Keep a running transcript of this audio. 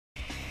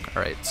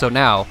All right. So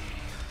now,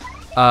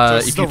 So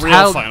this is if the you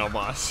real final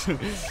boss.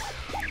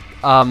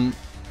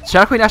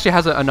 Shadow Queen actually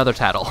has another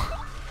tattle.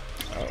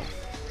 Oh.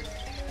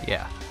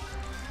 Yeah.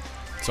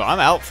 So I'm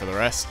out for the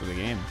rest of the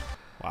game.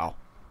 Wow.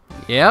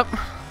 Yep.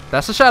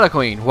 That's the Shadow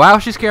Queen. Wow,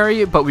 she's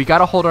scary, but we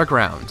gotta hold our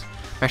ground.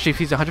 Actually, if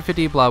he's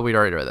 150, blah, we'd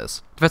already read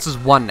this. Defense is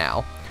 1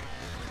 now.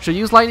 She'll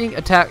use lightning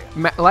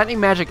lightning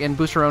magic and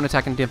boost her own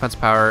attack and defense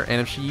power. And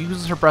if she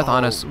uses her breath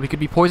on us, we could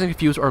be poison,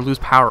 confused, or lose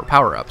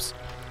power-ups.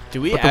 Do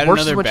we but add the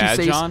worst another is when badge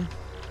she says, on?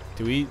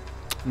 Do we?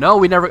 No,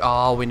 we never.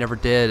 Oh, we never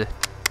did.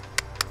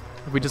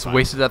 We just Fine.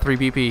 wasted that 3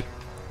 BP.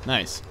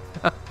 Nice.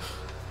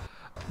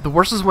 The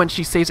worst is when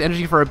she saves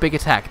energy for a big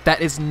attack.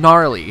 That is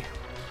gnarly.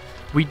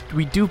 We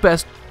do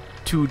best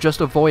to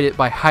just avoid it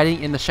by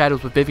hiding in the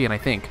shadows with Vivian, I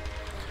think.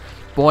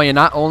 Boy, and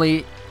not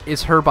only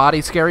is her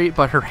body scary,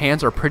 but her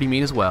hands are pretty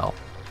mean as well.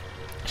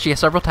 She has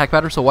several attack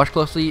patterns, so watch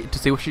closely to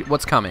see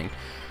what's coming.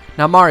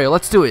 Now, Mario,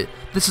 let's do it.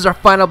 This is our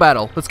final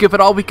battle. Let's give it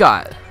all we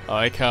got. I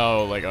like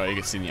how, like, oh, you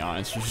can see in the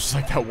audience, she's just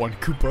like that one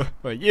Koopa.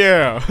 Like,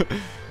 yeah.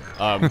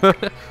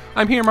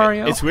 I'm here,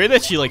 Mario. It's weird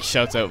that she, like,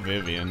 shouts out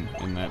Vivian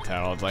in that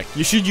title. It's like,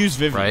 you should use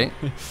Vivian. Right?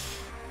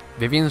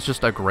 Vivian's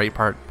just a great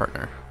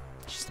partner.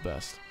 She's the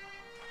best.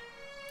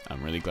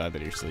 I'm really glad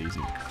that you're still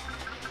using it.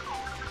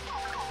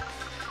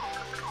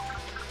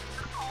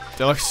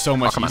 That looks so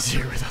much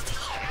easier without the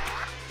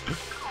lag.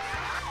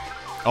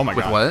 Oh my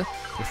god. With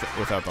what?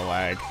 Without the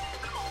lag.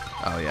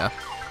 Oh, yeah.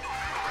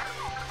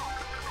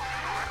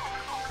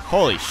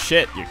 Holy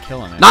shit, you're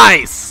killing it.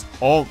 Nice!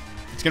 Oh,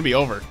 it's gonna be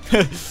over.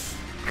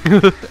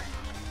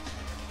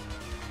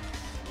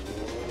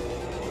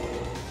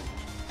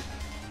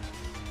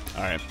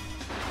 Alright.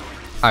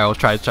 I will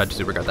try to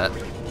super guard that.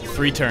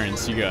 3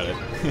 turns, you got it.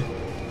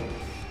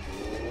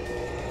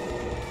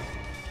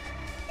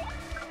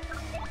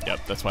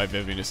 Yep, that's why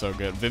Vivian is so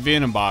good.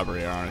 Vivian and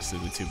Bobbery are honestly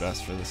the 2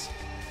 best for this.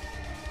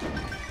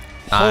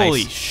 Nice.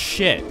 Holy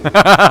shit.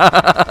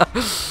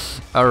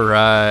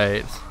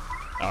 Alright.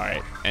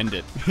 Alright, end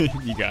it.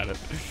 You got it.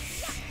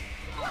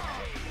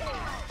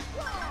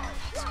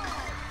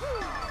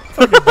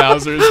 Fucking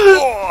Bowser's.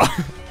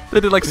 Oh! They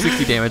did like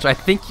 60 damage. I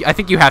think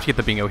you have to get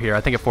the bingo here.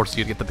 I think it forces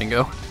you to get the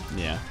bingo.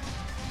 Yeah.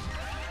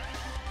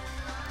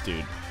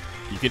 Dude,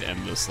 you could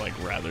end this like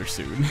rather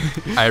soon.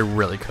 I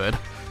really could.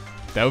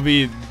 That would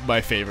be my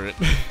favorite.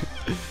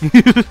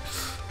 Yeah,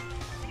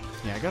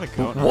 I gotta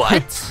go now.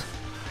 What?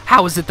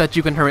 How is it that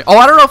you can hurt me? Oh,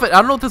 I don't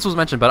know if this was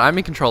mentioned, but I'm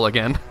in control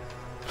again.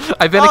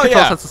 I've been in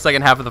control since the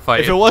second half of the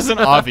fight. If it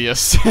wasn't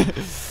obvious.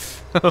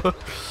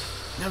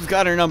 I've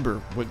got her number.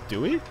 What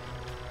do we?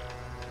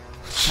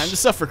 Time to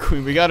suffer,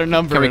 Queen. We got her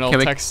number and I'll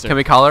text her. Can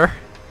we call her?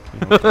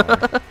 Yeah, we'll call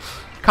her.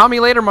 Call me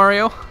later,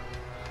 Mario.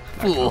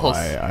 Fools.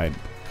 I'd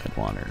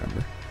want her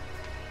number.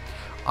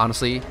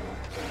 Honestly,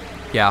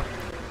 yeah.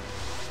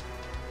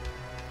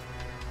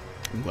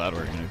 I'm glad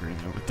we're in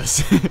agreement with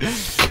this.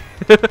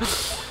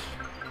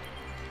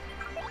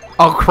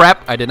 Oh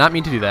crap! I did not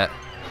mean to do that.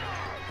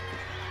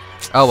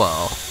 Oh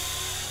well.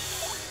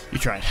 You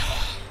tried.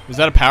 Was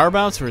that a power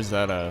bounce or is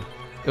that a...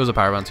 It was a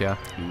power bounce, yeah.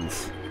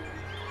 Oof.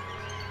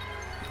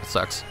 It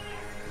sucks.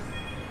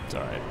 It's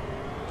alright.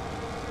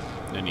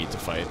 No need to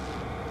fight.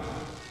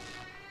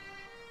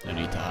 No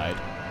need to hide.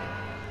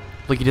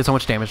 Look, you did so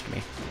much damage to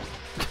me.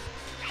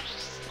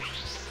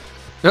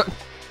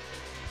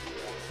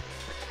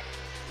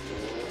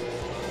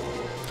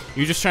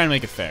 You're just trying to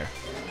make it fair.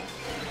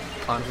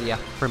 Honestly, yeah,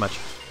 pretty much.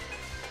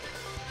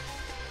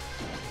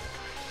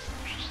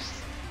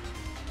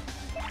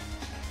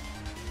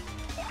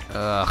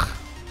 Ugh.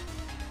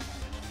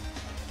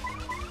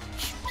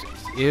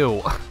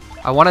 Ew.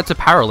 I wanted to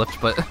power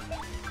lift, but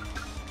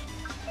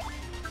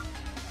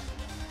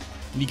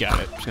You got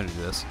it. I'm just gonna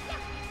do this.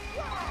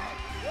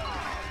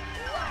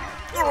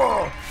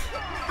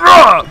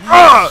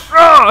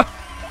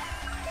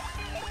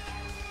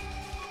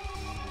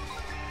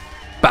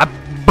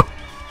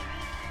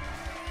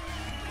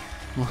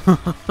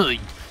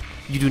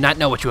 You do not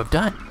know what you have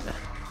done.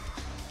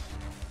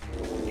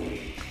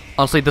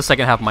 Honestly, the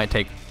second half might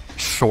take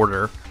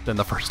shorter than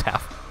the first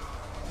half.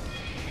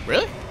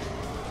 Really?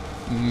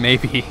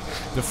 Maybe.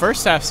 The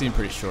first half seemed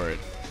pretty short.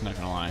 Not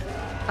gonna lie.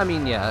 I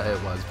mean, yeah,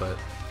 it was, but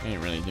I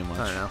didn't really do much.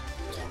 I don't know.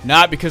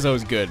 Not because I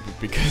was good, but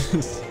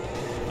because...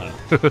 I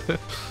don't know.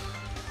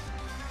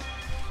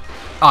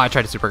 Oh, I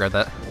tried to super guard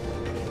that.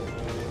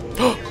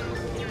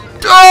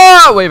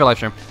 Oh, wave a live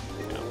stream.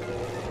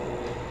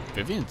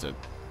 Vivian's at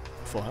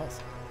full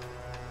health.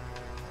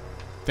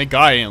 Thank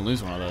God I didn't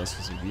lose one of those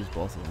because he used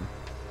both of them.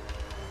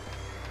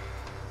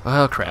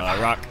 Oh crap.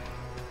 Rock.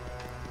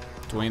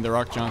 Dwayne the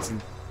Rock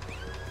Johnson.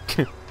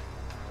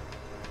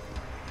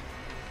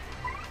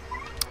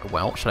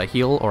 Well, should I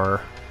heal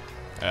or?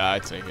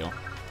 I'd say heal.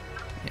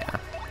 Yeah.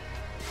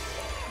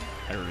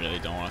 I really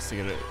don't want us to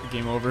get a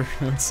game over.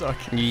 It would suck.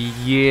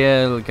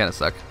 Yeah, it would kind of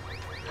suck.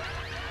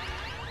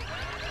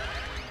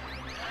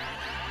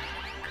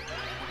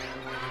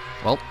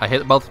 Well, I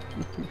hit both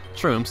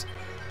shrooms.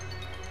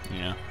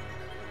 Yeah.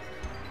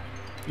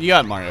 You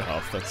got Mario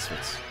health. That's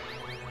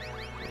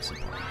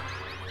important.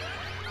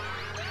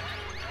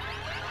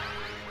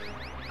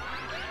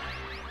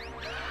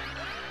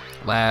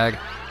 Lag.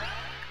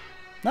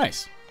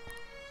 Nice.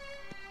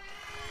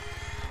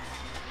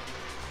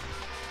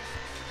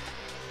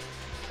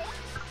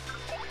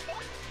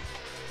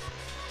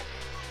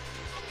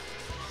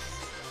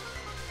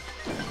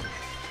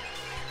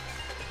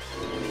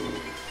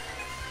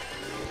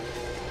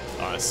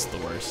 Oh, this is the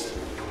worst.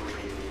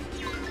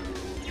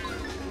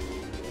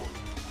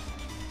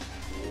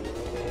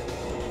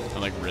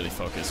 I'm like really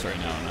focused right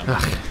now and I'm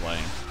not even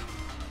playing.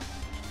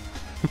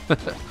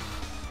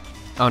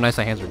 Oh, nice,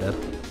 my hands are dead.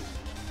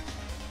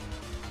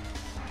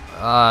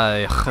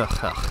 Oh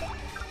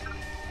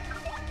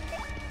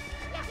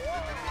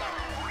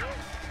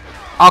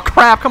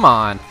crap, come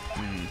on.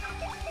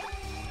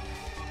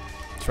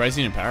 Try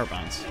using power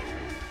bounce.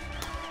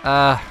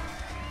 I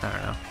don't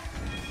know.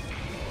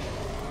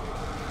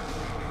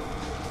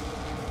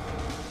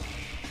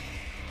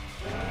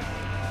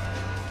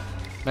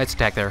 Nice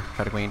attack there,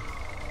 Shadow Queen.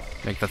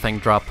 Make the thing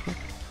drop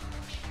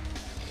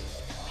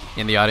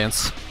in the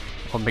audience.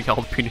 I'll make all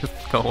the penis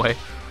go away.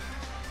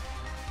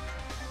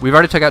 We've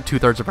already took out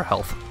 2/3 of her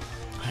health.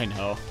 I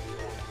know.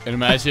 And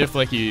imagine if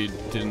like you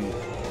didn't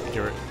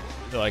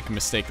like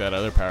mistake that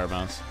other power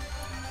bounce.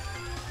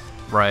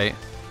 Right.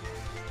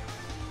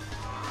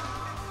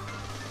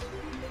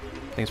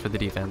 Thanks for the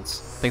defense.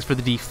 Thanks for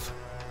the def.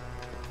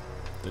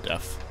 The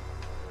def.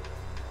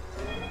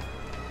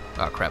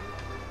 Oh crap.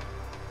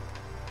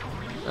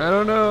 I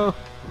don't know.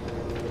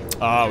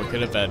 Oh, we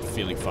could have had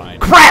feeling fine.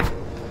 Crap!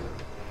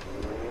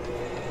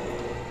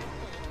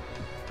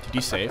 Did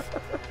you save?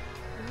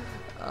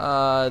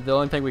 The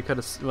only time we could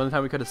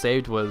have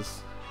saved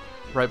was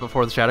right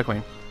before the Shadow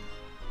Queen.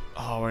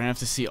 Oh, we're gonna have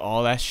to see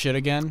all that shit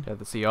again? Have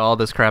to see all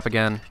this crap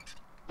again.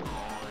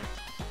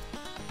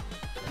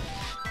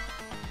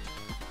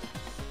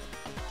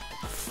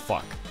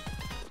 Fuck.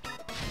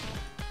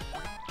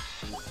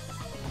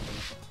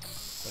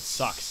 That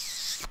sucks.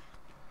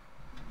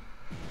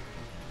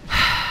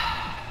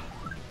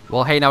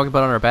 Well, hey, now we can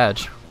put on our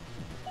badge.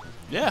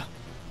 Yeah.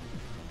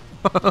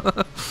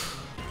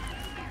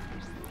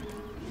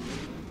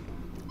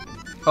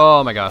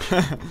 Oh my gosh.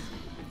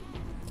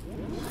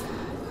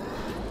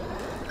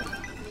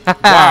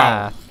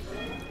 Wow.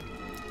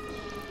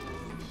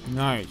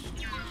 Nice.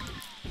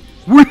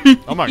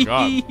 Oh my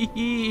god.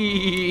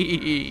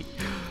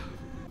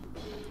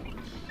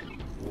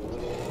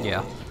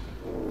 Yeah.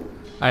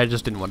 I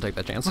just didn't want to take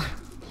that chance.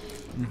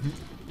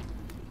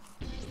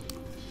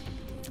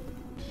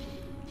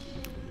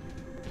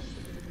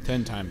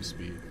 10 times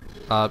speed.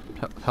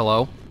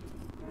 Hello?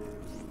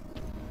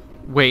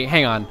 Wait,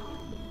 hang on.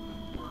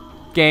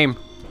 Game.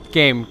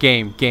 Game.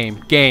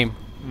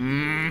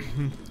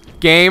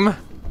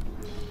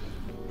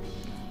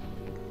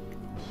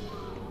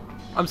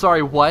 I'm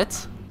sorry,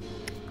 what?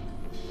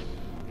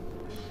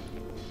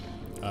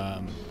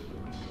 Are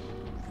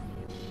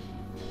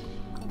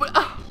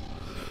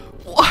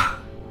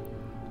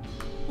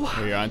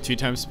you on 2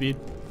 times speed?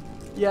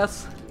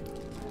 Yes.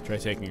 Try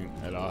taking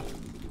it off.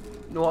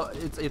 No,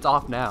 it's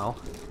off now.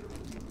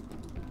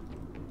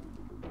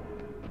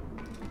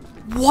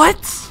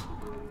 What?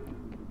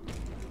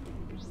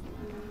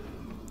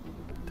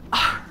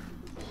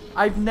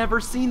 I've never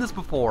seen this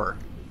before.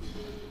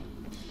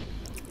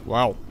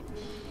 Wow.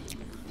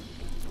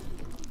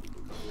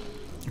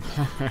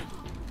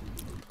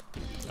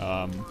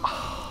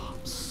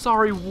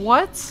 Sorry,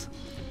 what?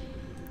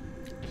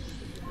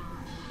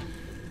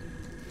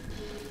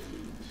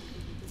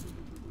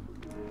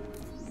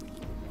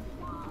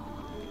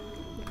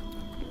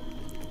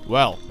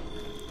 Well.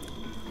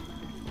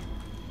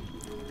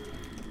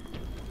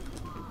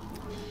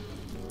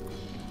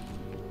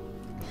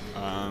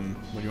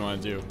 What do you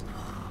want to do?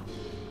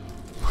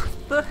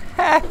 What the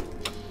heck?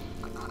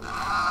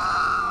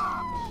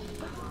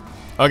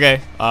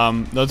 Okay,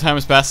 no time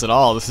has passed at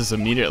all. This is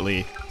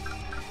immediately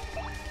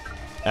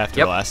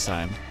after last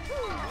time.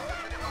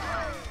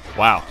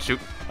 Wow. Shoot.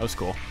 That was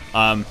cool.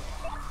 I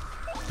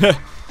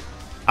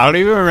don't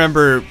even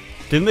remember.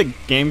 Didn't the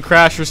game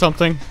crash or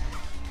something?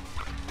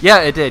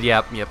 Yeah, it did.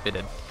 Yep, it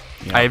did.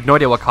 Yeah. I have no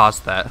idea what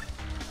caused that.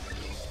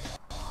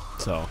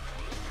 So,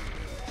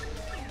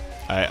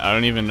 I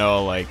don't even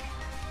know, like,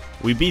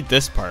 we beat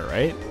this part,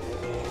 right?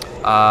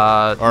 Or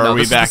no, are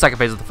we this back? is the second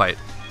phase of the fight.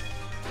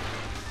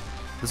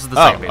 This is the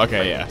second phase of the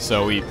fight. Yeah.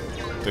 So we,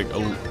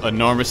 the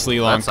enormously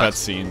long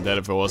cutscene that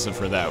if it wasn't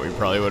for that, we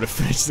probably would have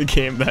finished the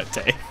game that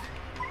day.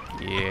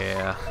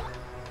 Yeah.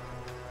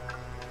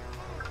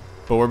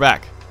 But we're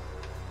back.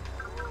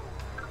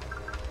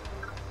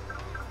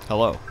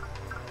 Hello.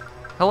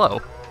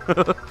 Hello.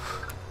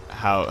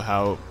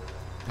 How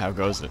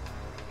goes it?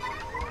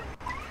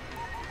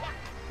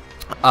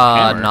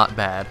 Not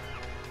bad.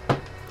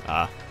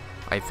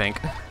 I think.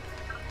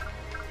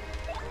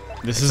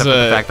 This Except is for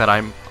the fact that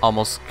I'm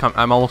almost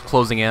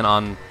closing in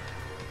on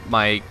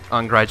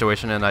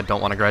graduation, and I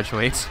don't want to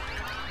graduate.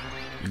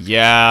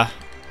 Yeah,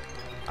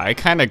 I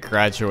kind of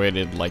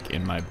graduated like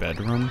in my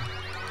bedroom.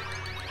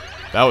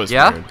 That was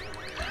weird.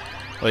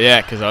 Well,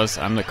 yeah, because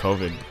I'm the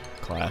COVID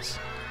class.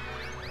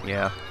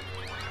 Yeah.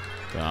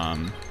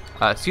 Um.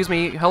 Excuse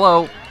me.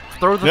 Hello.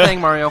 Throw the thing,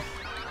 Mario.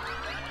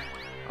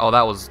 Oh,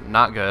 that was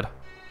not good.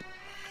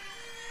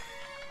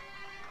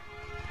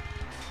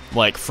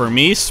 Like, for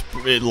me, it's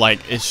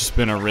just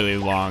been a really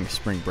long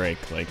spring break.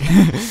 Like,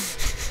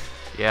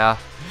 yeah.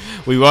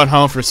 We went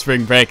home for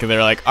spring break, and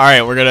they're like, all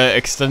right, we're going to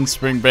extend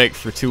spring break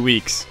for 2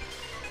 weeks.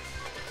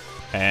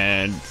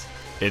 And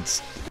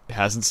it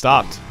hasn't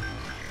stopped.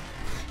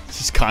 It's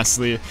just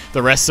constantly,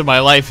 the rest of my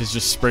life is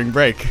just spring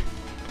break.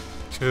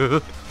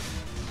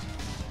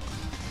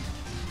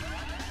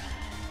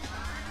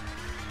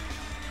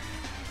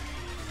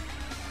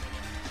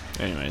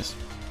 Anyways.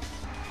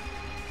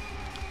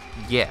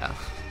 Yeah.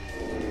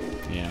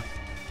 Yeah.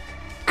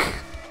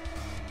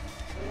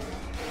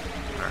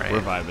 Alright. We're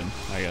vibing,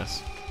 I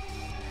guess.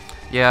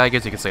 Yeah, I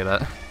guess you could say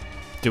that.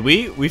 Did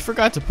we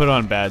forgot to put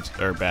on badge,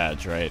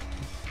 right?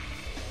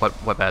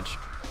 What badge?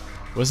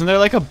 Wasn't there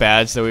like a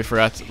badge that we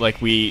forgot to,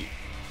 like we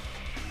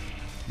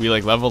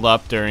like leveled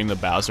up during the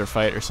Bowser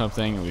fight or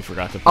something and we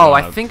forgot to put on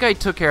I think I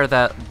took care of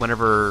that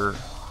whenever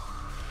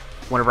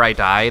I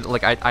died.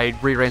 Like I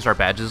rearranged our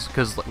badges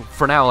because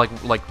for now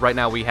like right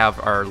now we have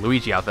our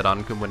Luigi outfit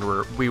on when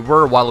we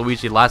were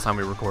Waluigi last time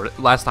we recorded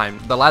the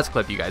last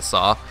clip you guys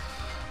saw.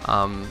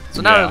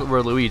 So now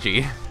we're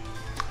Luigi.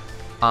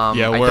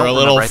 Yeah, we're a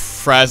little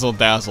frazzled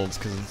dazzled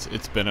because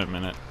it's been a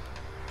minute.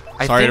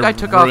 Sorry I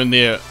took off.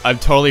 I'm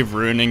totally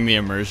ruining the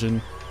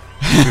immersion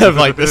of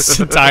like this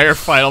entire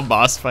final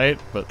boss fight,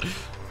 but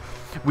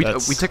we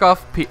took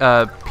off P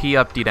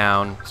up D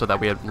down so that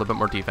we had a little bit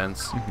more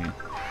defense.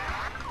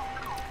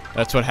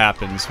 That's what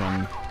happens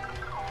when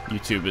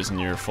YouTube isn't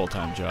your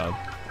full-time job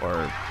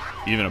or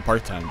even a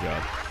part-time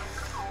job.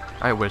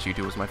 I wish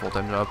YouTube was my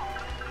full-time job.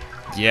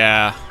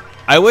 Yeah,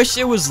 I wish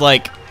it was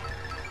like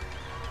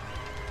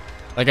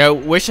I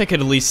wish I could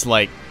at least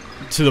like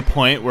to the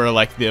point where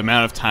like the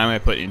amount of time I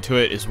put into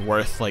it is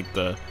worth like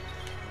the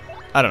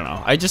I don't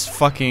know. I just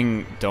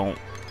fucking don't.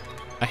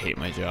 I hate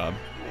my job.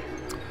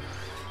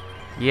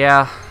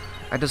 Yeah,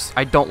 I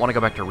don't want to go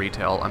back to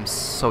retail. I'm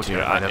so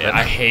terrified of it.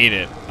 I hate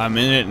it. I'm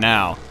in it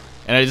now,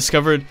 and I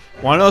discovered.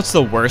 Want to know what's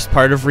the worst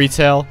part of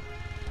retail?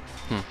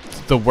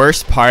 The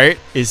worst part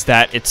is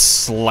that it's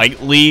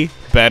slightly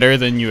better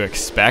than you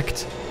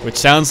expect, which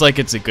sounds like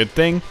it's a good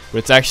thing, but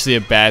it's actually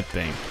a bad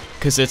thing,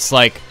 because it's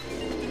like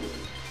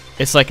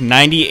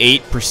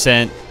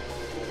 98%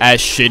 as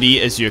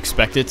shitty as you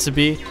expect it to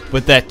be,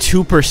 but that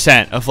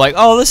 2% of like,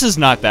 oh, this is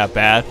not that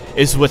bad,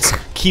 is what's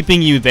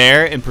keeping you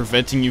there and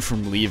preventing you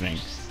from leaving.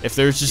 If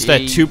there's just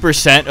that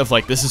 2% of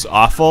like, this is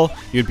awful,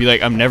 you'd be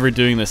like, I'm never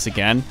doing this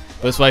again.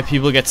 That's why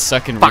people get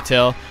stuck in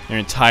retail their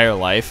entire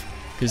life,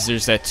 because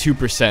there's that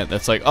 2%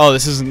 that's like, oh,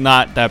 this is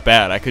not that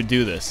bad, I could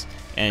do this,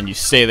 and you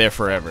stay there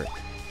forever.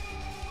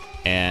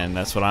 And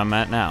that's what I'm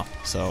at now.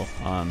 So,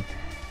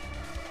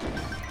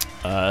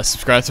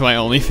 subscribe to my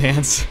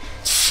OnlyFans.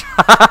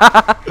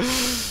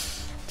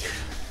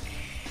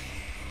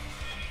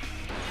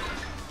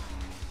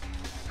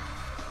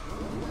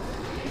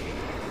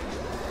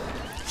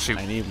 Shoot.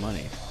 I need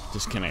money.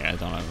 Just kidding, I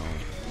don't have money.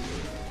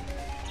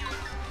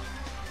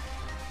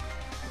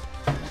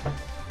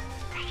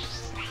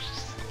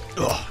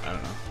 Ugh, I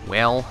don't know.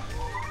 Well,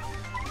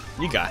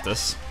 you got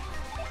this.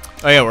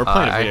 Oh yeah, we're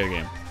playing a video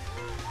game.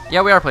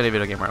 Yeah, we are playing a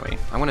video game, aren't we?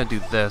 I'm gonna do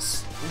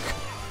this.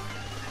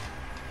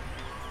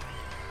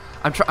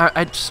 I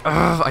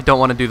don't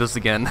want to do this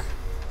again.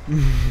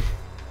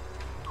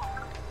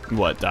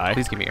 What, die?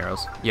 Please give me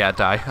arrows. Yeah,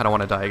 die. I don't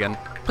want to die again.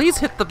 Please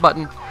hit the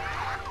button.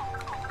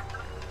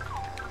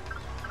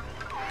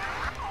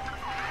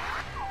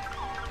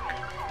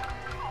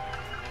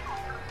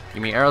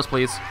 Give me arrows,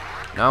 please.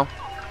 No?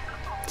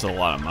 It's a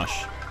lot of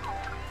mush.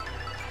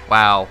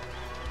 Wow.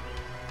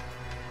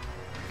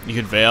 You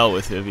could veil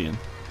with Vivian.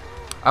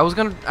 I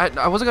wasn't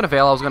gonna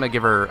veil. I was gonna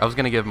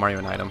give Mario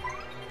an item.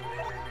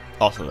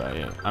 Also that,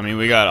 yeah. I mean,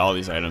 we got all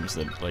these items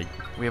that, like...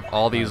 We have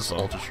all these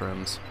Ultra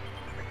Shrooms.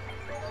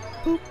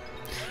 Boop.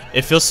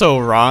 It feels so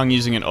wrong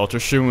using an Ultra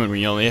Shroom when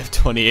we only have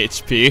 20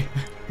 HP.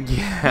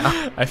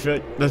 Yeah. I feel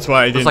like that's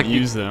why I didn't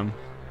use them.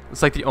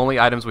 It's like the only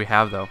items we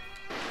have, though.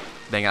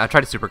 Dang it, I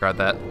tried to superguard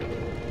that.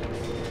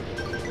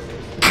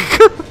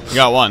 You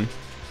got one.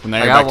 Well, now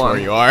you're back to where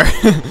you are.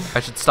 I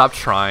should stop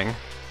trying.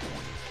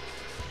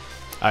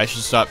 I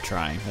should stop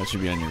trying. That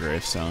should be on your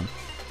gravestone.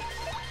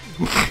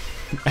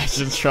 I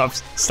should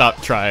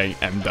stop trying,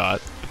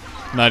 mdot.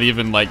 Not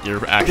even like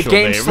your actual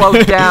name. The game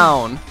slowed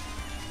down.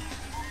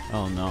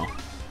 Oh no.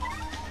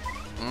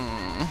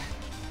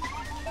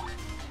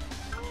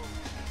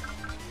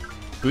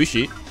 Blue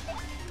sheet.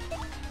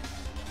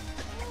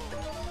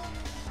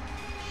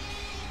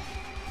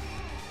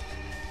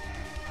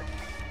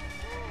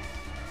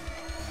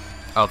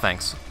 Oh,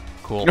 thanks.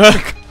 Cool.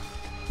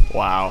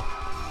 Wow.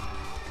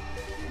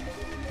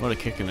 What a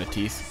kick in the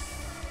teeth.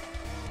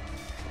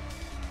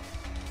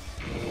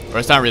 Or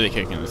it's not really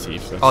kicking in the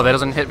teeth. Oh, that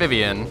doesn't hit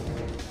Vivian.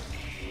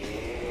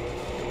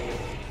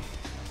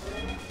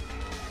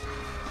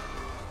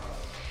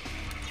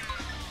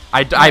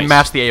 I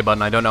mashed the A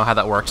button. I don't know how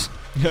that works.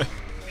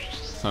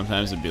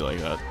 Sometimes it'd be like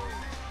that.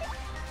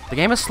 The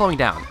game is slowing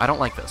down. I don't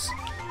like this.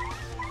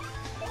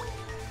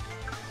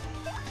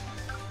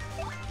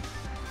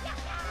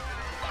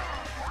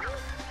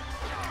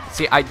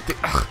 See,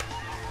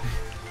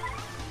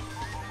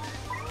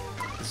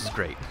 this is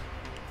great.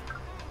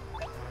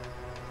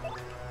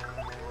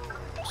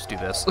 Just do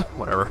this.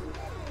 Whatever.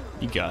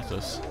 You got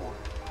this.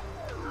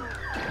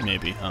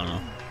 Maybe. I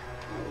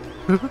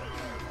don't know.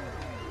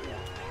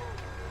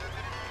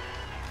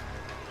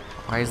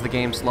 Why is the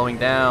game slowing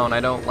down? I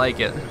don't like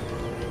it.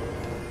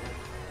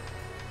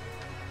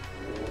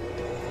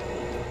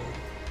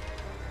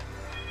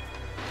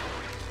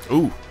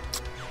 Ooh.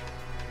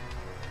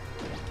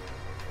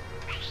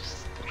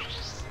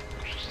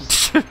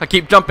 I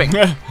keep jumping.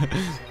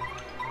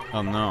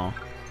 Oh no.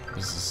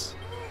 This is...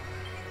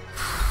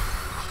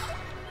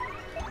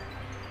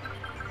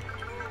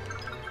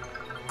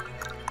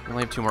 We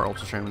only have 2 more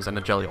Ultra Shrooms and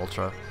a Jelly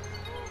Ultra.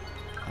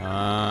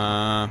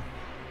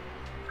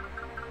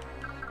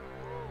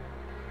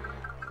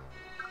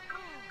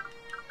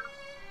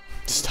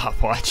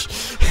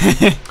 Stopwatch.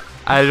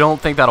 I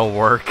don't think that'll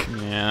work.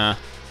 Yeah.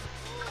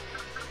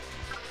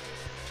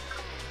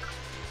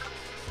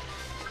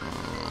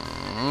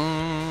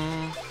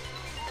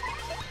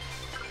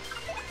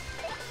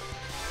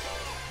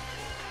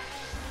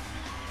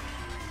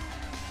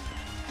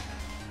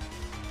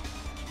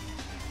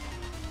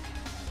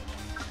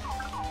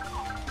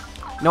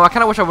 No, I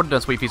kind of wish I would have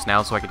done Sweet Feast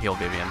now so I could heal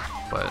Vivian,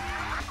 but...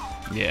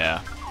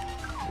 Yeah.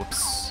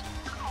 Whoops.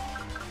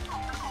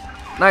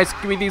 Nice,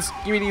 give me these,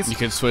 give me these. You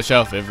could switch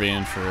out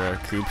Vivian for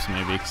Koops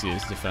maybe because he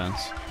has defense.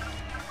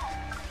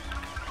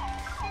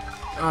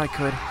 Oh, I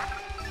could.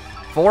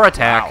 4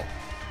 attack. Wow.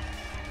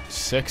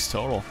 6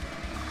 total.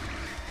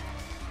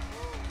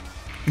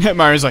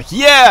 Mario's like,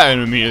 yeah! And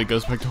immediately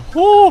goes back to,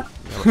 whoo!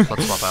 Yeah,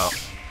 let's swap out.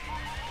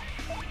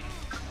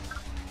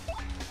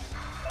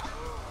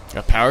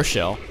 A Power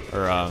Shell,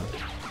 or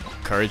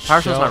Courage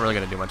Power Shell. Shell's not really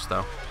going to do much,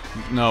 though.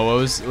 No,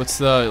 what's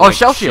the... Oh,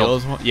 Shell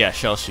Shield! One? Yeah,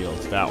 Shell Shield,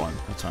 that one.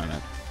 That's what I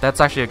meant. That's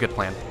actually a good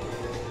plan.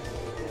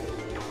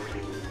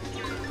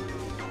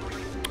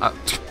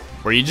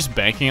 Were you just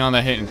banking on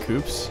that hit in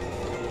Koops?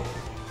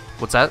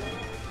 What's that?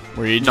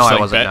 Were you just No, like I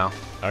wasn't, no.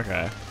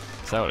 Okay.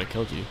 So that would have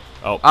killed you.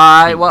 Oh.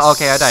 Well,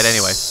 okay, I died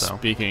anyway, so.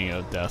 Speaking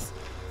of death.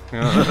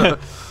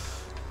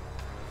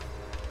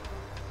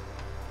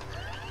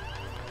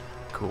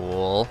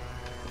 Cool.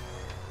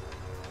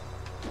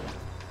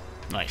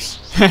 Nice.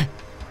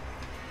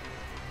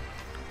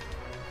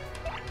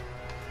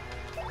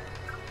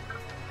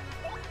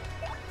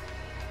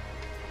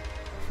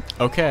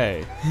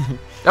 Okay.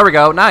 There we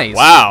go, nice.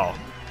 Wow.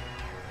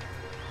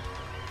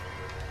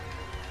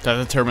 Does that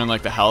determine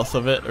like the health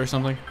of it or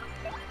something?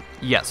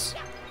 Yes.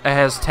 It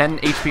has 10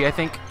 HP, I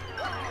think.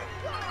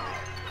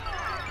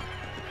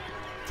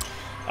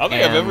 I don't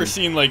think I've ever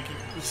seen like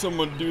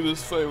someone do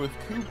this fight with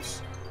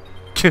Koops.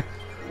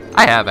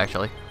 I have,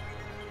 actually.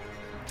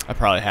 I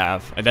probably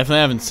have. I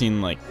definitely haven't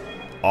seen like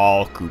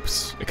all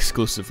Koops,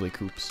 exclusively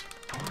Koops.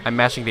 I'm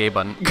mashing the A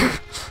button.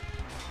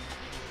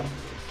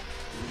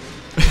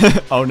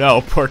 Oh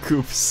no, poor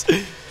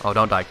Koops. Oh,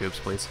 don't die, Koops,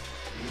 please.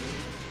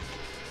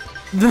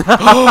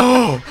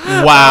 Wow.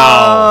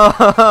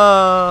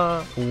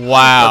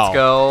 Wow. Let's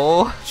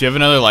go. Do you have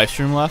another live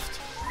stream left?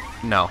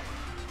 No.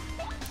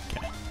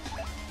 Okay.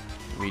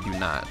 We do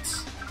not.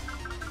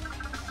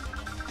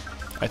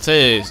 I'd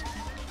say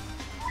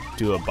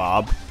do a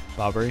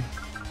bobbery.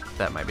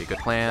 That might be a good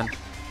plan.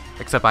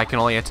 Except I can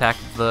only attack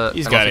the...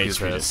 He's got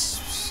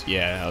HP to...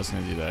 Yeah, I was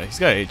going to do that. He's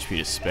got HP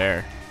to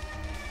spare.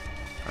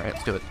 Alright,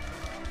 let's do it.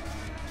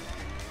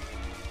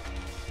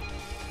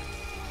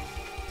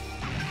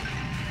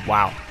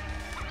 Wow.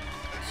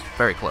 It's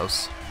very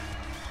close.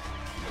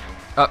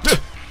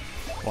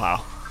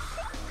 Wow.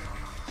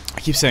 I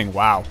keep saying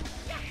wow.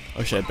 I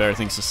wish I had better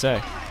things to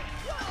say.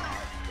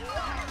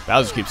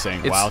 Bowser keeps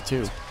saying wow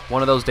too.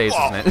 One of those days,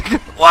 isn't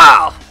it?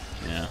 Wow!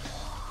 Yeah.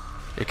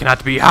 It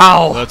cannot be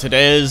how! Well,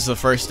 today is the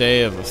first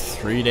day of a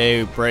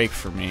 3-day break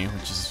for me,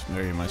 which is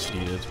very much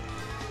needed.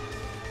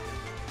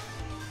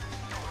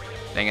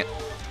 Dang it.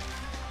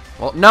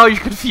 Well, no, you're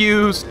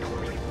confused!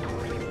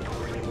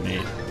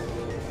 Me.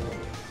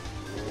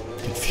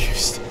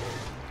 Confused.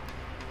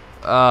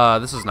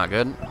 This is not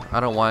good. I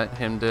don't want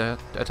him to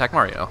attack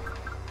Mario.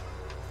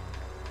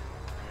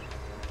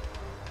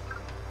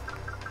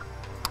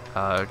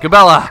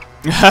 Gabella!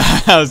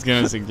 I was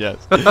gonna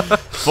suggest.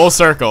 Full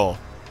circle.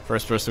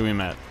 First person we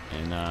met.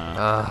 And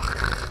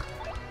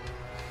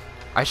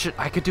I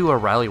could do a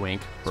rally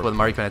wink so with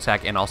Mario can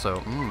attack and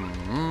also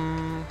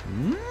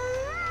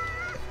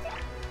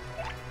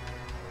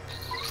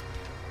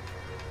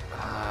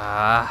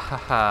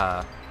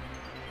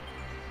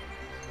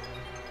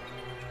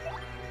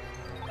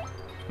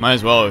might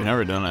as well, we've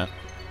never done it.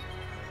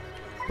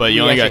 But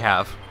you we only actually got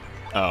have.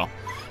 Oh.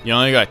 You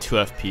only got 2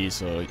 FP,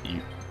 so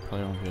you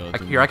probably won't be able to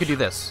do Here, I much. could do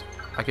this.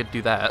 I could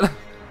do that.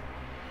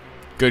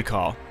 Good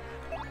call.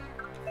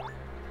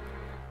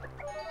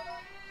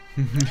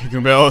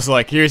 Gumbella's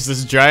like, here's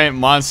this giant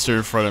monster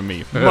in front of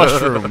me.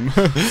 Mushroom.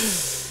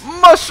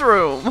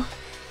 Mushroom!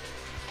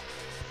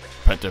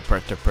 Preta,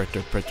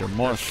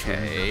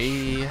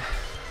 mushroom.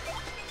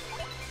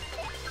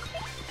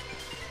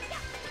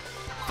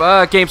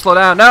 Okay. Game slow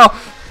down. No!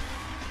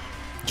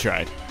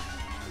 Tried.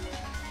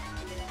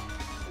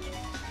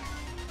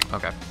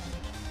 Okay.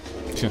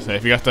 I was gonna say,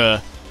 if you got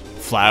the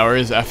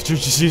flowers after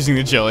just using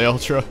the Jelly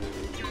Ultra.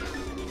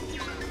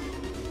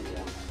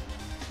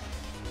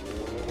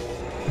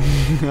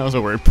 That was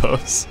a weird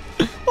pose.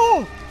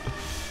 Oh!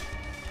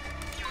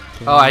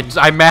 Oh,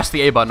 I mashed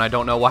the A button. I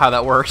don't know how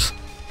that works.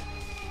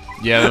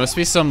 Yeah, there must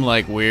be some,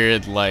 like,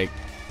 weird, like,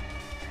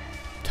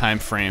 time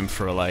frame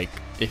for, like,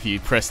 if you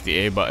press the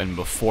A button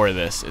before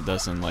this, it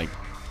doesn't, like,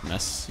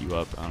 mess you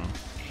up. I don't know.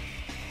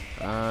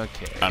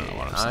 Okay. I don't know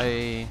what I'm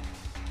saying.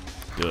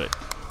 Do it.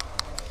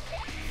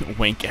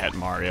 Wink at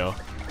Mario.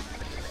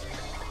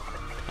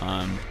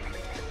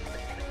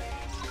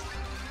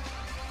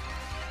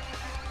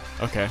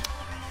 Okay.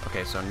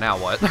 Okay, so now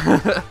what?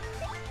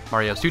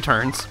 Mario has 2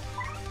 turns.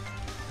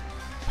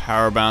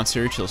 Power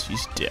bouncer till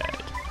she's dead.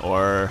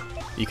 Or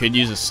you could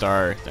use a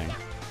star thing.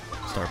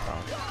 Star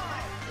power.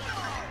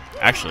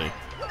 Actually,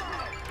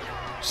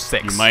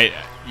 6.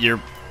 you're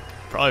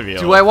probably be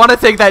able Do I want to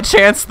take that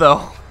chance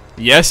though?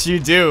 Yes, you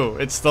do.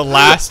 It's the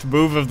last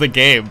move of the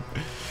game.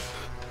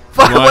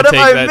 Fuck, what if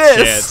I miss?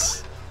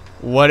 Chance.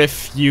 What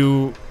if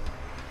you...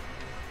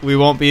 We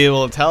won't be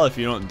able to tell if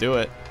you don't do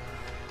it.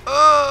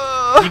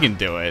 You can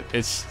do it.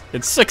 It's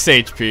 6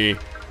 HP.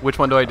 Which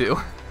one do I do?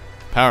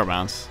 Power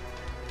bounce.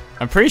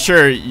 I'm pretty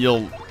sure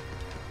you'll...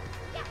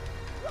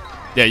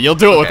 Yeah, you'll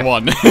do it with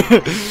 1.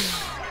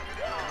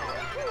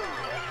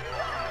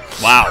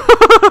 Wow.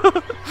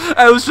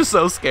 I was just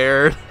so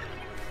scared.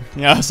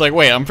 Yeah, I was like,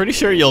 wait, I'm pretty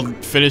sure you'll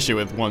finish it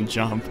with 1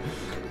 jump.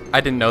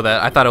 I didn't know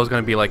that. I thought it was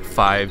going to be like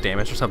 5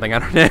 damage or something.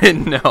 I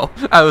didn't know.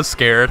 I was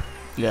scared.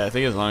 Yeah, I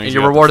think as long as and you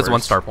your got reward the is 1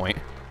 first. star point.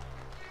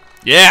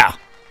 Yeah!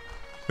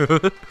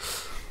 What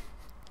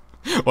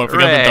if we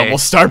got the double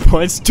star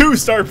points? 2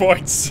 star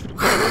points!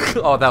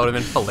 Oh, that would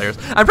have been hilarious.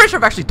 I'm pretty sure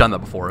I've actually done that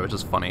before, which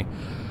is funny.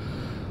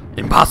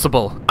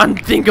 Impossible.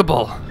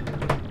 Unthinkable.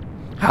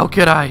 How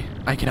could I?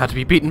 I cannot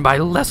be beaten by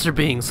lesser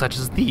beings such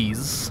as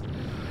these.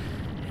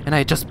 And I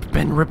had just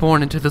been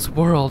reborn into this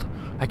world.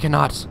 I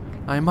cannot.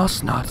 I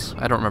must not.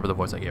 I don't remember the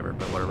voice I gave her,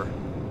 but whatever.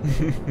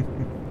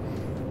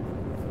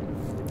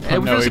 Oh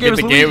no, we did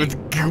the game with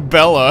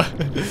Gubella.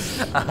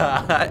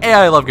 Hey,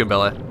 I love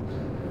Gubella.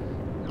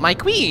 My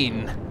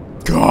queen.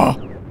 Gah.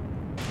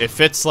 It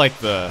fits like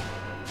the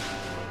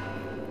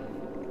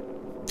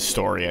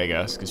story, I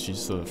guess, because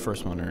she's the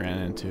first one I ran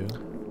into.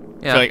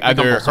 Yeah, I feel like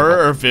either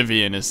her or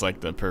Vivian is like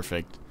the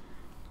perfect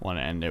one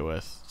to end it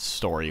with,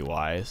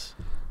 story-wise.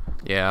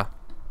 Yeah.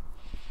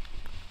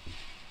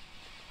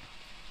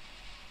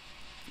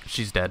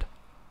 She's dead.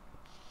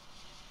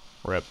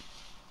 Rip.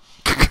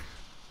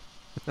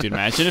 Dude,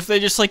 imagine if they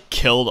just like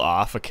killed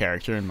off a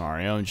character in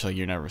Mario and just like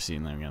you're never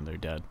seeing them again. They're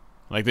dead.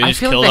 Like they just I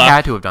feel killed like they off.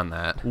 had to have done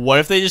that. What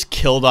if they just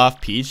killed off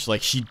Peach?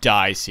 Like she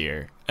dies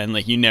here, and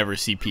like you never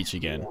see Peach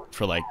again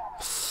for like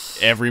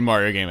every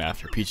Mario game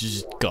after. Peach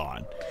is just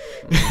gone,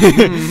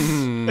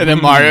 and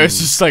then Mario is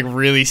just like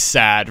really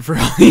sad for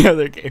all the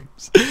other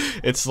games.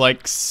 It's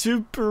like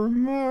Super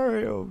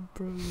Mario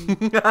Bros.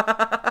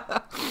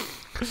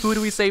 Who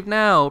do we save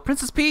now?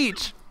 Princess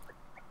Peach.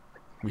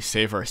 We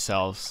save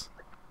ourselves.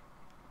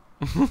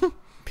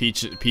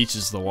 Peach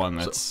is the one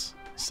that's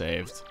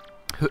saved.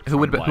 Who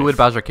would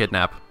Bowser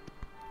kidnap?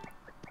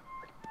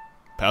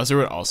 Bowser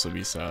would also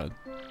be sad.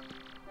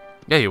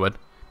 Yeah, he would.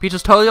 Peach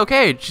is totally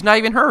okay. She's not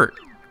even hurt.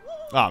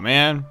 Oh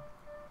man.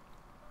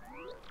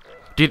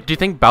 Do you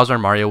think Bowser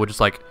and Mario would just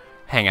like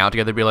hang out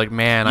together, and be like,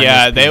 man? I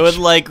Yeah, miss they Peach. would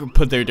like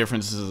put their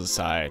differences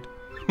aside.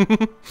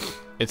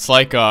 It's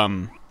like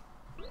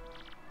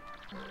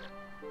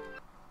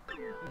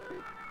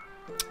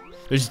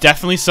there's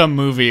definitely some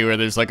movie where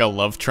there's like a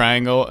love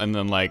triangle and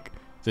then like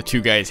the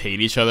 2 guys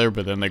hate each other,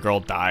 but then the girl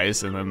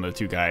dies and then the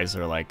 2 guys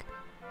are like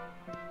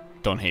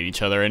don't hate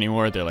each other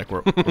anymore. They're like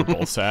we're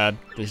both sad.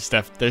 There's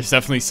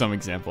definitely some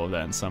example of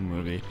that in some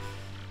movie.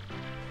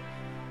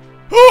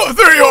 Oh,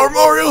 there you are,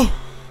 Mario.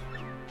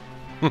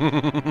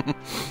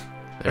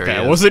 Okay,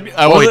 I wasn't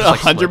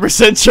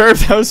 100% sure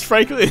if that was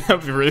frankly.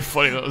 That'd be really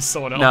funny if that was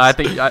someone else. No, I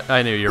think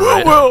I knew you were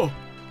right. Well,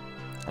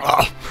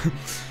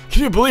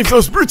 can you believe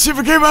those brutes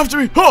even came after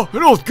me? Oh,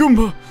 an old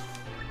Goomba.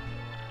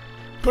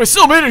 But I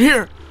still made it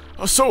here.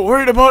 I was so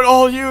worried about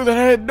all you that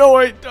I had no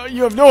idea.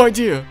 You have no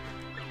idea.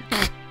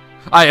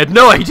 I had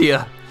no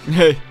idea.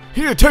 Hey,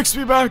 he didn't text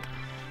me back.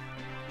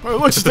 By the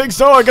looks of things,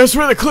 though, I guess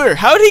we're in the clear.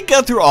 How did he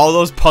get through all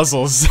those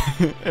puzzles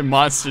and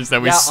monsters that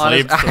we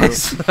slaved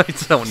through? I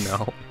don't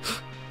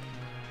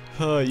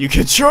know. You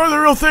kids sure are the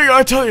real thing,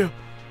 I tell you.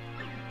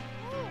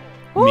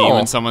 Ooh. Me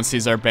when someone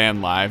sees our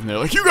band live and they're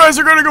like, you guys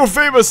are gonna go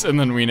famous, and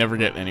then we never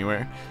get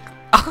anywhere.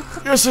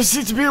 Yes, I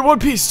seem to be in one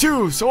piece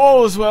too, so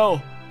all is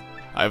well.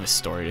 I have a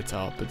story to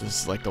tell, but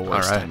this is like the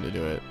worst time to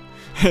do it.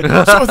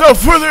 So without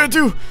further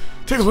ado,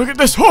 take a look at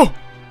this. Oh!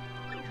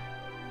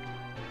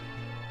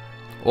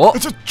 Oh.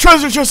 It's a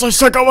treasure chest I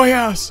stuck on my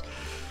ass.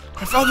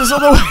 I found this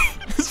on the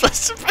way. This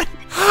must have been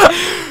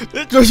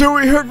the treasure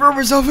we heard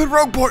rumors of in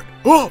Rogueport.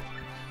 Oh!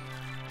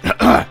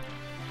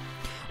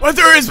 My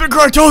theory has been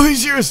correct all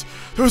these years.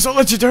 There was a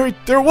legendary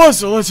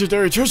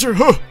treasure.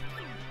 Huh.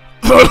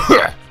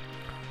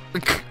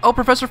 Oh,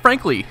 Professor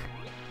Frankly.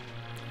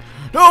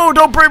 No,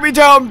 don't bring me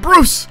down,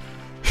 Bruce!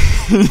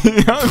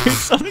 That means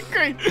something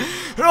great.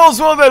 And all's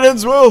well that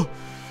ends well.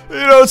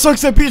 You know, it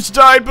sucks that Peach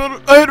died,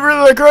 but I didn't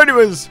really like her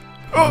anyways.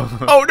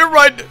 Oh, never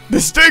mind. The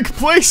steak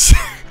place.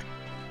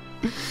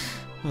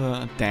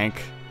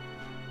 Dank.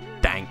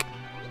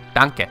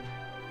 Danke.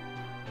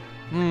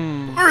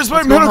 Where's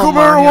my medical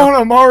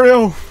marijuana,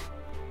 Mario?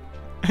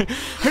 I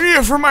need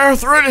it for my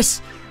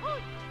arthritis.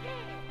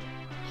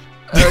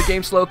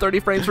 Game slow, 30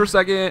 frames per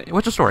second.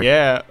 What's your story?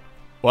 Yeah.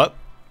 What?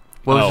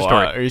 What was your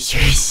story? Are you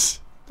serious?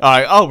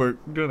 Oh, we're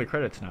doing the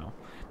credits now.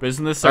 But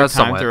isn't this our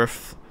time to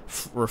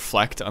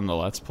reflect on the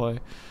Let's Play?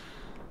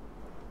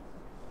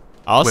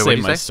 I'll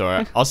save my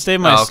story. I'll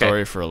save my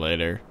story for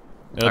later.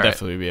 It'll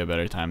definitely be a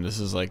better time. This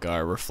is like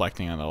our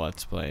reflecting on the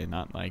Let's Play,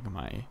 not like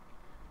my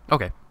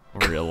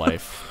real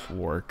life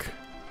work.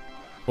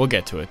 We'll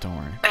get to it. Don't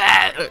worry.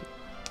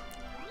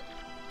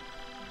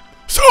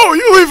 So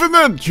you leaving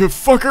then, you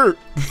fucker?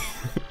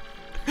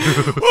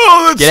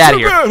 Oh, that's get out of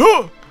too here. Bad,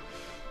 huh?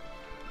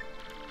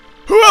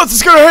 Who else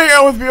is gonna hang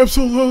out with me? I'm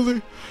so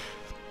lonely.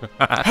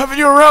 Having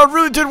you around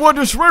really did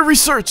wonders for my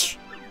research.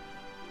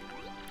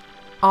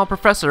 Oh,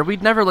 Professor,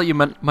 we'd never let you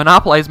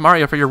monopolize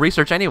Mario for your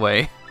research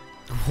anyway.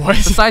 What?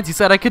 Besides, you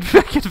said I could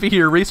be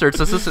your research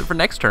assistant for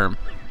next term.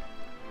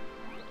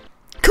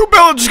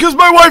 Kubella, just because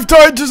my wife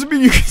died doesn't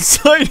mean you can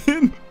sign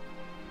in.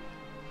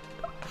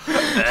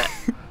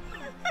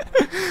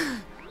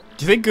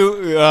 Do you think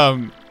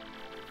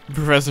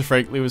Professor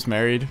Frankly was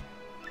married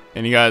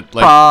and he got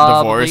like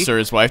divorced or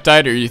his wife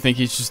died, or do you think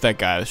he's just that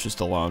guy that's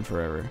just alone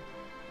forever?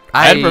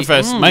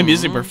 My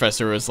music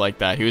professor was like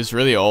that. He was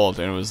really old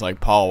and it was like,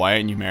 Paul, why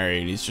aren't you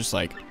married? He's just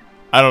like,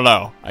 I don't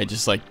know. I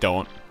just like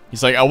don't.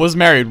 He's like, I was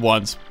married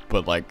once,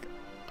 but like,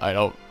 I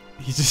don't.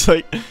 He's just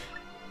like,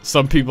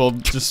 some people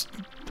just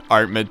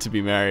aren't meant to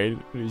be married.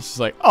 He's just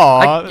like,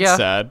 aw, that's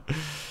sad.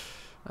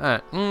 I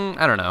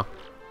don't know.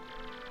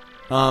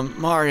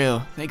 Mario,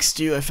 thanks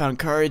to you, I found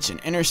courage and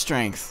inner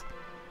strength.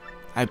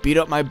 I beat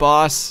up my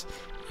boss,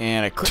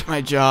 and I quit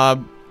my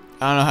job.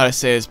 I don't know how to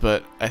say this,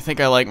 but I think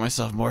I like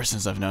myself more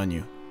since I've known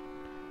you.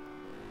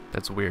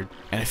 That's weird.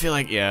 And I feel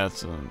like, yeah,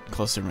 it's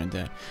closer to my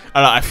dad.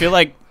 I don't know, I feel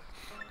like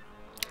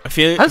how's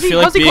he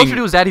closer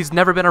to his dad? He's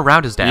never been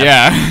around his dad.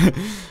 Yeah.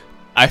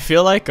 I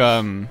feel like,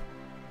 I'd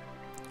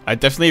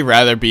definitely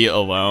rather be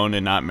alone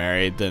and not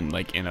married than,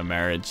 like, in a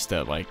marriage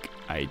that, like,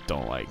 I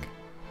don't like.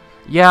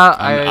 Yeah,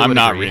 I'm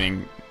not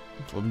reading.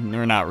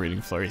 We're not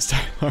reading Flurry's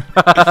Tyler.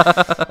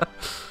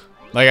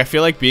 Like, I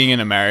feel like being in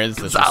a marriage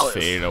that's just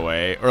faded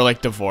away, or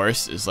like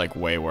divorce, is like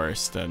way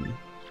worse than.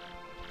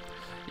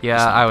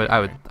 Yeah,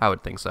 I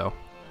would think so.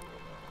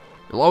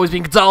 It'll always be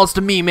Gonzalez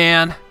to me,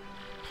 man,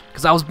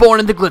 because I was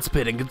born in the Glitz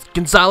Pit, and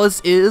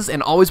Gonzalez is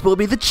and always will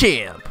be the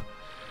champ.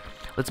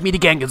 Let's meet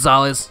again,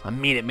 Gonzalez. I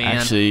mean it, man.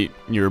 Actually,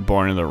 you were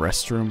born in the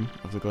restroom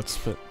of the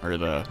Glitz Pit, or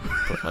the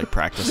like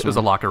practice room. It was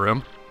a locker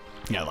room.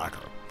 Yeah, locker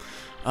room.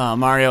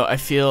 Mario, I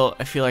feel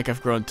like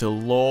I've grown to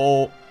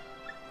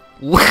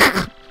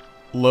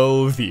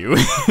loathe you.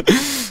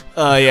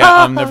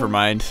 Yeah, never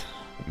mind.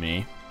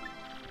 Me.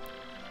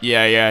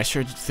 Yeah, I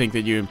sure think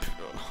that you.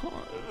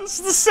 This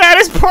is the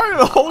saddest part of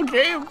the whole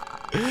game.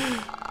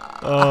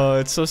 Oh,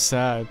 it's so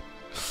sad.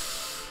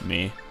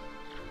 Me.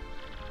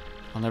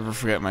 I'll never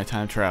forget my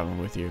time traveling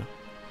with you.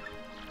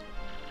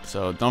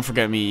 So don't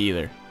forget me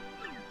either.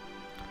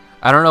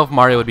 I don't know if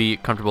Mario would be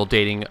comfortable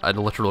dating a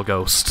literal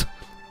ghost.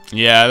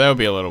 Yeah, that would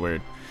be a little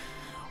weird.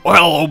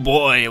 Well, oh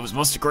boy, it was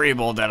most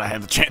agreeable that I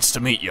had the chance to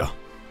meet you.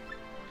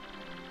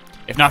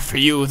 If not for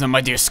you, then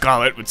my dear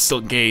Scarlet would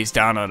still gaze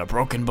down on a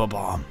broken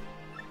bomb.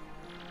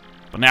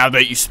 But now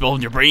that you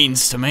spilled your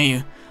brains to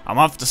me, I'm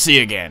off to sea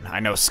again.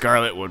 I know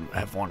Scarlet would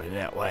have wanted it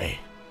that way.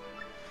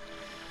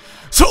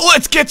 So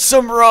let's get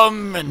some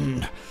rum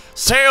and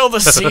sail the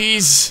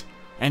seas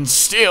and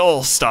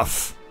steal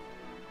stuff.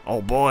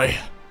 Oh boy.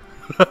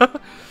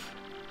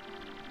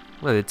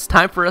 Well, it's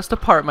time for us to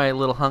part, my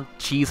little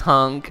cheese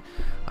hunk.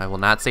 I will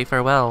not say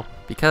farewell,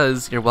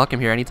 because you're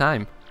welcome here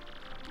anytime.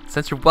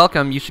 Since you're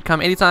welcome, you should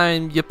come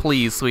anytime you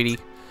please, sweetie.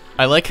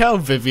 I like how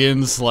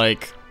Vivian's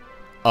like,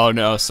 oh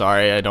no,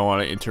 sorry, I don't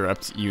want to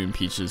interrupt you and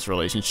Peach's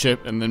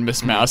relationship. And then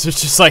Miss Mouse is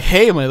just like,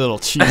 hey, my little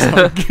cheese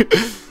hunk.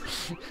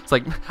 It's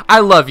like, I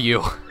love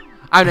you.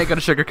 I'm not going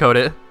to sugarcoat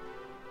it.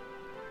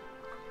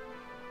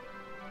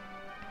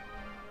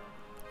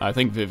 I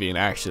think Vivian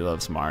actually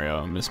loves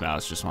Mario, and Miss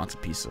Mouse just wants a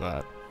piece of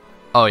that.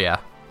 Oh, yeah.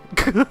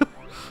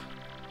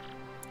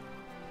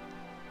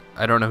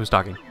 I don't know who's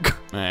talking.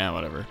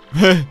 Whatever.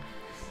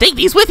 Take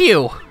these with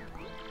you!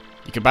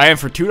 You can buy them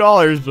for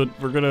 $2,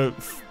 but we're gonna...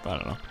 I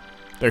don't know.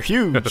 They're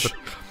huge.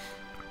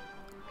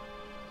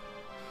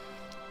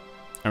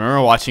 I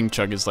remember watching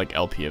Chugga's like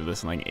LP of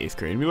this in like 8th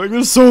grade and be like,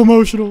 this is so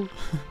emotional.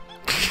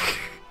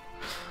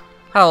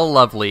 How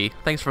lovely.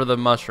 Thanks for the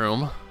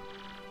mushroom.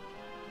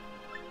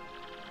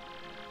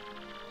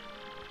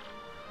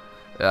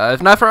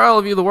 If not for all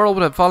of you, the world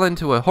would have fallen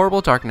into a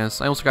horrible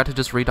darkness. I almost forgot to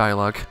just read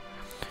dialogue.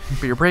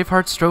 But your brave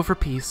hearts strove for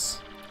peace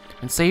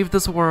and saved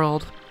this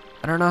world.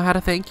 I don't know how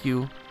to thank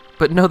you,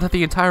 but know that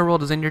the entire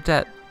world is in your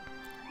debt.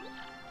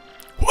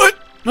 What?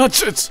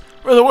 Nonsense!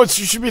 We're the ones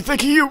you should be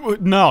thinking you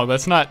would. No,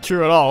 that's not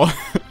true at all.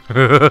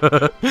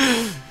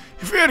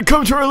 If we had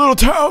come to our little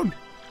town,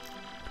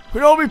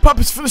 we'd all be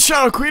puppets for the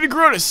Shadow Queen and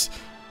Grodus.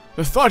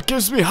 The thought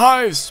gives me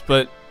hives,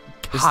 but...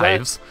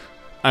 Hives?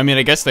 I mean,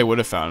 I guess they would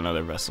have found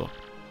another vessel.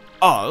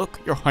 Ah, look,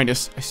 your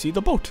highness, I see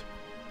the boat.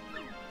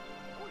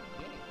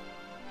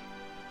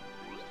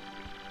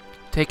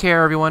 Take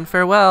care, everyone.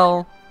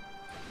 Farewell.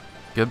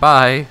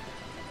 Goodbye.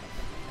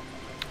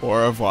 Au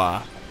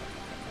revoir.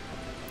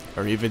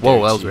 Arrivederci.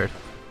 Whoa, that was weird.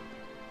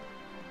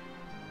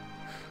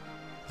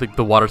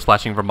 The water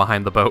splashing from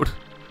behind the boat.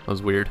 That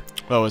was weird.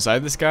 Oh, was I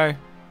this guy?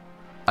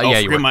 Yeah, you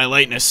were. Forgive my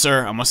lateness,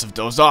 sir. I must have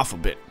dozed off a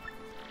bit.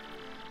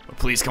 But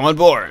please come on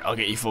board. I'll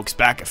get you folks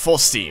back at full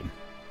steam.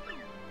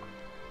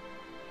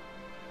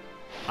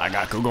 I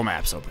got Google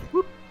Maps open.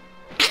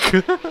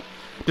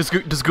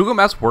 Does Google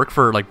Maps work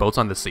for like boats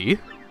on the sea?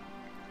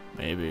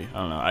 Maybe. I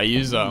don't know. I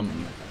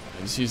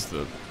just use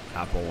the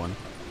Apple one.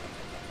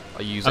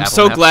 I'm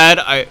so glad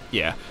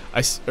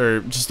or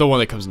just the one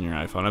that comes in your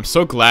iPhone. I'm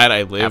so glad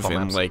I live Apple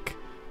in Maps. like,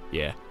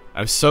 yeah.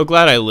 I'm so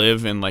glad I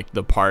live in like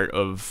the part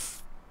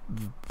of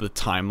the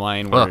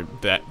timeline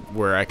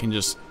where I can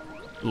just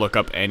look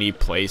up any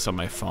place on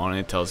my phone and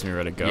it tells me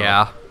where to go.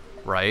 Yeah,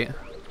 right.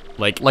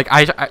 Like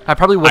I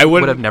probably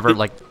would have never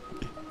like.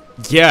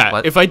 Yeah,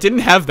 What? if I didn't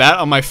have that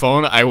on my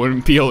phone, I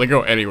wouldn't be able to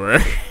go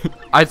anywhere.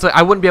 I'd say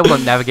I wouldn't be able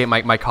to navigate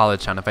my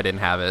college town if I didn't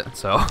have it.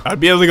 So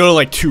I'd be able to go to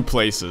like 2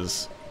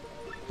 places,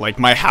 like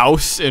my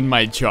house and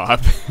my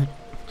job.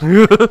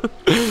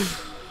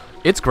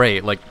 it's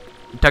great. Like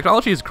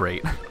technology is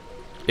great.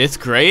 It's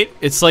great.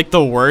 It's like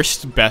the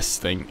worst,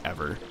 best thing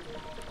ever.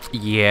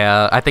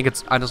 Yeah, I think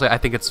it's honestly. I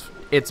think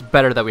it's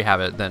better that we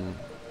have it than.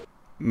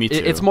 Me too.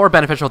 It's more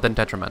beneficial than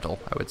detrimental,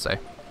 I would say.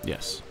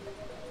 Yes.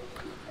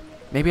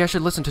 Maybe I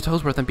should listen to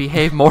Toesworth and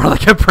behave more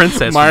like a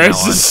princess.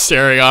 Marius is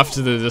staring off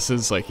to the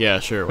distance like, yeah,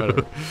 sure,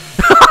 whatever.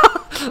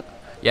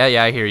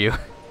 Yeah, I hear you.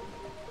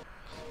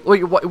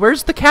 Wait,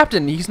 where's the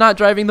captain? He's not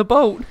driving the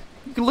boat.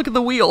 You can look at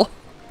the wheel.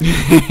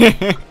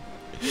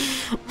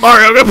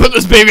 Mario, I'm gonna put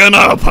this baby on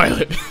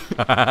autopilot.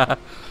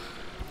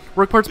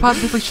 Rookport's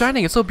positively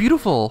shining. It's so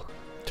beautiful.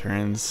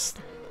 Turns.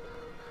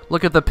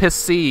 Look at the piss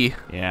sea.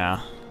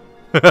 Yeah.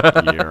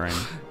 Urine.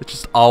 It's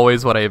just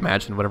always what I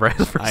imagine whenever I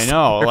first I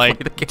know, like,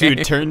 play the game.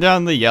 dude, turn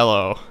down the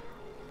yellow.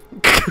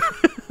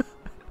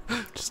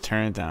 Just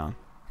turn it down.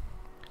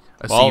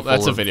 Well,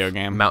 that's a video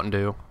game. Mountain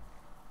Dew.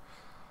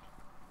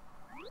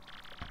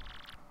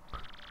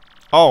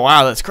 Oh,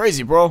 wow, that's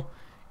crazy, bro.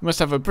 You must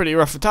have a pretty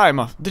rough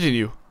time, didn't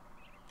you?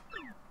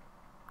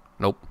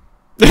 Nope.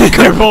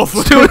 They're both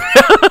doing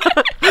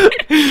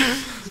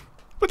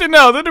But then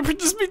now, then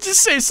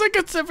just say, so I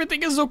guess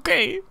everything is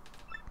okay.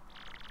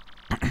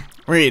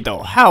 Really though,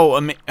 how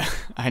I'm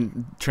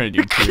trying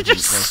to do crazy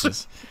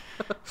voices.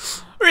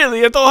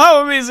 Really though,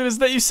 how amazing is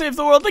that you saved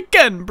the world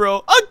again,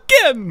 bro?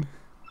 Again!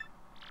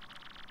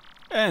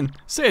 And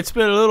say it's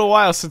been a little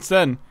while since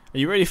then. Are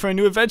you ready for a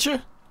new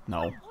adventure?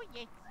 No.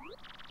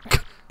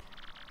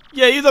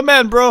 Yeah, you're the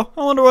man, bro.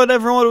 I wonder what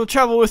everyone who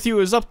travel with you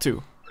is up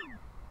to.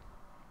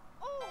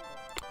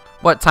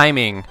 What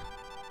timing?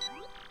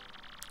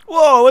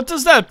 Whoa, what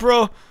does that,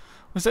 bro?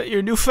 Was that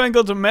your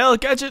newfangled mail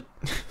gadget?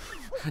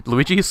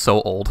 Luigi is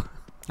so old.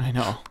 I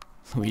know.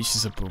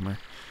 Luigi's a boomer.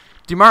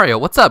 Mario,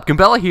 what's up?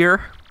 Gambella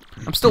here.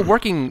 I'm still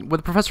working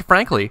with Professor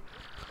Frankly.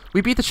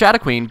 We beat the Shadow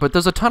Queen, but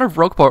there's a ton of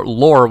Rogueport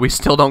lore we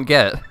still don't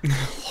get.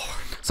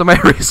 So my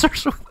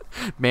research...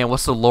 Man,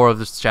 what's the lore of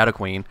this Shadow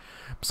Queen?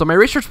 So my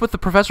research with the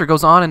professor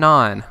goes on and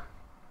on.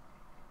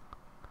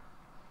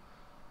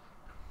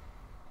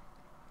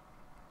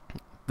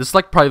 This is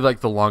like probably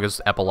like the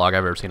longest epilogue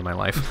I've ever seen in my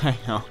life. I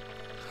know.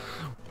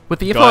 With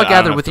the info I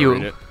gathered with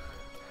you...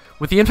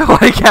 With the info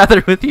I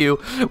gathered with you,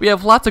 we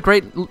have lots of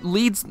great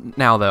leads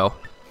now, though.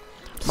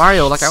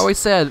 Mario, like I always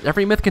said,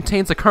 every myth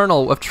contains a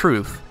kernel of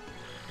truth.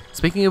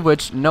 Speaking of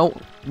which, know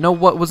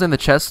what was in the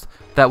chest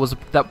that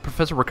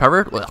Professor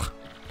recovered? Ugh.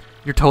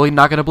 You're totally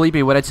not gonna believe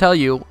me when I tell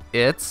you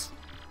it's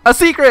a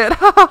secret.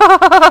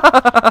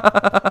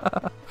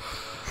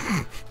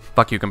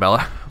 Fuck you,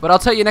 Gambella. But I'll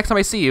tell you next time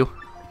I see you.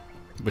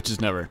 Which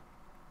is never.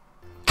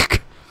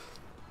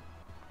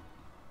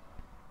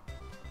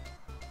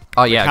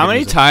 Oh yeah. Like, how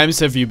many times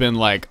have you been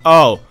like,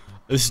 oh,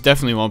 this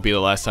definitely won't be the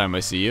last time I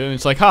see you, and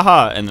it's like,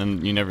 haha, and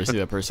then you never see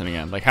that person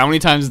again? Like, how many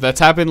times that's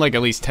happened? Like,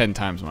 at least 10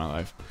 times in my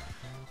life.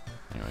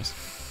 Anyways,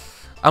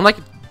 I'm like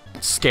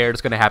scared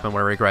it's gonna happen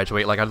whenever I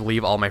graduate. Like, I'd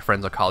leave all my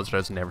friends at college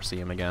and I'd never see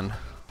them again.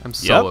 I'm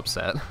so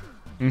upset.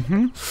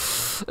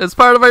 As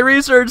part of my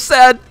research,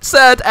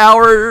 sad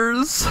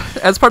hours.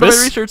 As part of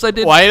my research, I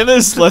did. Why did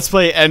this Let's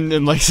Play end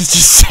in like such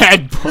a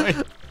sad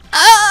point?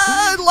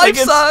 Life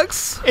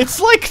sucks. It's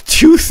like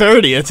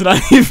 2:30. It's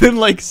not even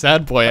like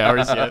sad boy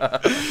hours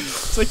yet.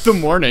 It's like the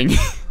morning.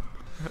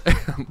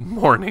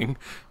 Morning.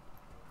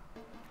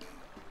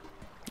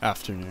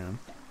 Afternoon.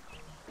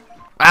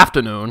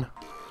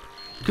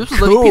 Koops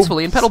was living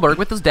peacefully in Petalburg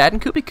with his dad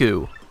and Koopy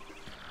Koo.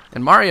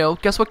 And Mario,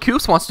 guess what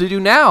Koops wants to do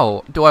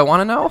now? Do I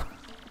want to know?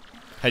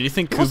 How do you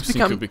think Koops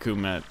and Kubikoo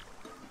met?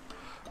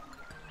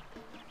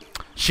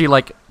 She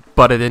like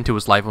butted into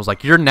his life and was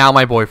like, "You're now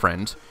my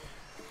boyfriend."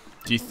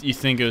 Do you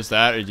think it was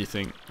that, or do you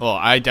think? Well,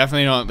 I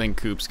definitely don't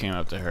think Koops came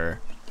up to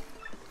her.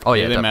 Oh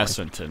yeah, they messed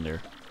on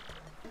Tinder.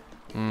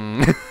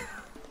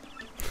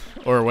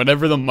 Or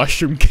whatever the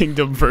Mushroom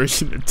Kingdom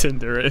version of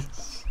Tinder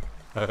is.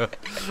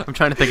 I'm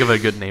trying to think of a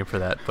good name for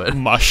that, but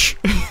Mush.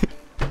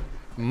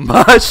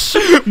 Mush.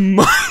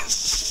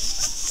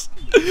 Mush.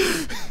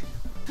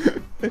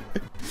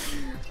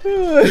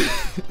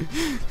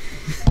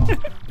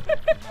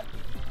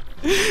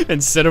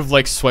 Instead of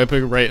like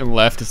swiping right and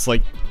left, it's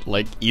like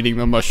eating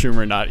the mushroom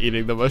or not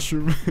eating the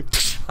mushroom.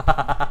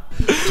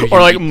 Or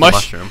like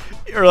mushroom.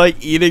 Or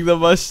like eating the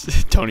mush.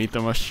 Don't eat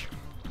the mush.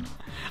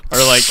 Or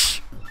like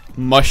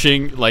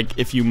mushing. Like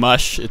if you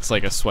mush, it's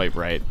like a swipe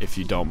right. If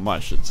you don't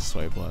mush, it's a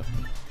swipe left.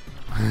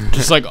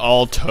 Just like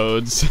all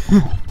toads.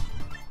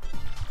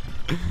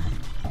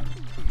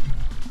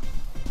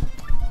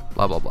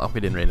 Blah blah blah. We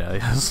didn't read any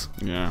of this.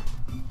 Yeah.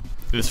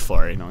 It is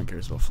Flurry. No one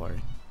cares about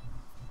Flurry.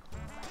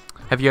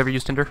 Have you ever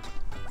used Tinder?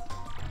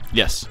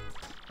 Yes.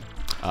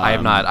 I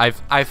have not.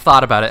 I've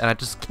thought about it and I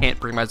just can't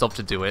bring myself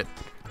to do it.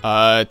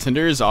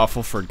 Tinder is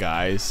awful for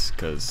guys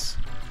because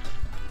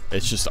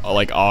it's just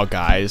like all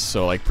guys,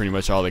 so like pretty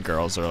much all the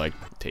girls are like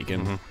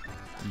taken.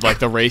 Like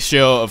the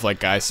ratio of like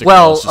guys to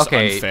girls is just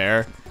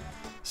unfair.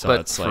 So but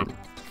it's like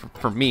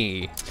for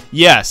me.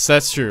 Yes,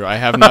 that's true. I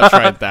have not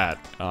tried that.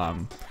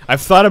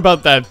 I've thought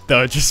about that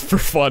though, just for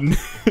fun.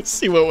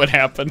 See what would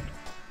happen.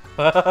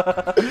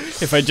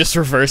 If I just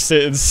reversed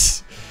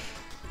it,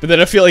 but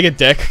then I feel like a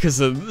dick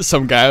because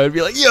some guy would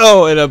be like,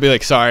 "Yo," and I'll be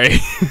like, "Sorry,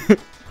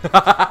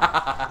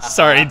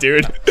 sorry,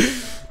 dude."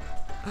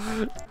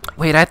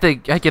 Wait, I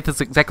think I get this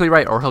exactly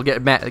right, or he'll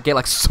get mad, get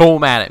like so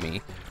mad at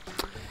me.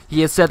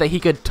 He has said that he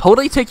could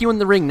totally take you in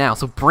the ring now,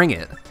 so bring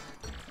it.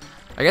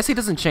 I guess he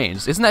doesn't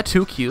change. Isn't that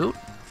too cute?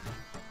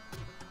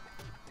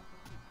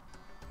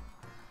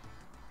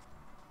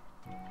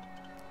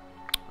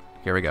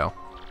 Here we go.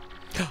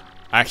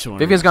 Actually,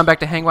 Vivian's gone back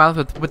to hang out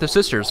with her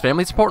sisters.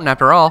 Family's important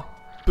after all.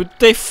 But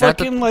they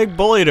fucking like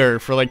bullied her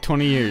for like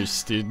 20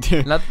 years, dude.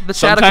 The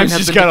Sometimes you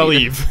just gotta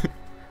leave.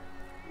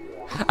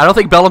 I don't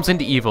think Bellum's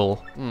into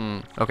evil.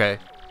 Okay.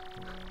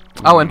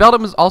 Oh, and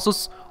Bellum has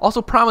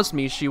also promised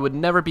me she would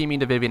never be mean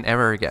to Vivian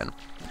ever again.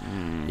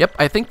 Yep,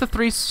 I think the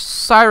 3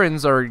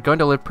 sirens are going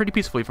to live pretty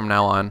peacefully from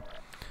now on.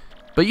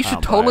 But you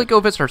should totally go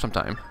visit her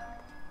sometime.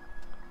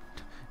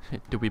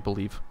 Do we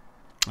believe?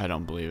 I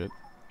don't believe it.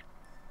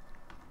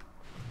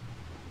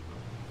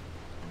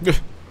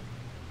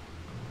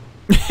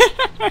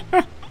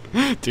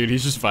 Dude,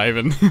 he's just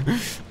vibing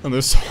on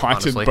this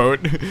haunted boat.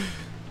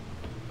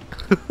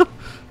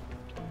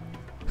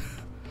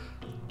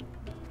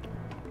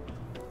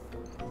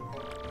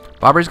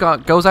 Bobby's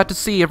goes out to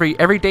sea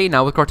every day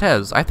now with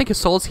Cortez. I think his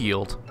soul's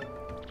healed.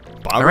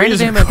 Bobby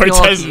is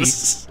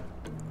Cortez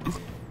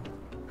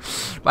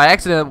by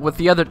accident with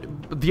the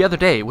other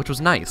day, which was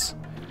nice.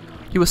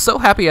 He was so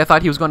happy I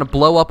thought he was going to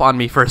blow up on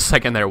me for a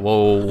second there.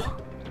 Whoa.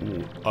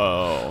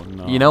 Oh,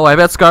 no. You know, I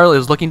bet Scarlet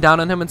is looking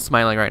down on him and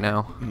smiling right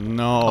now.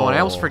 No. Oh, and I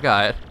almost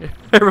forgot.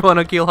 Everyone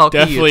on Keel Hawk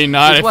definitely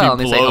not if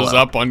he blows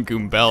up on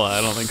Goombella.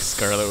 I don't think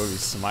Scarlet would be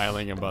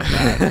smiling about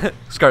that.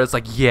 Scarlet's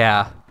like,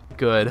 yeah,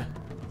 good.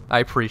 I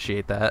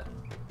appreciate that.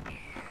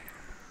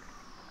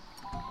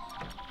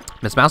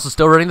 Miss Mouse is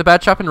still running the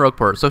bad shop in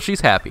Roqueport, so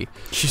she's happy.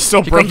 She's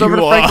still breaking the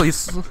law.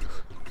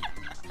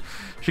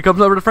 She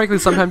comes over to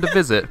Franklin's sometime to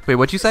visit. Wait,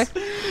 what'd you say?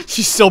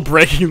 She's still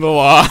breaking the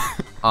law.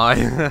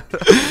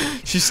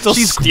 She's still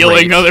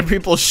stealing other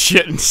people's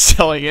shit and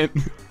selling it.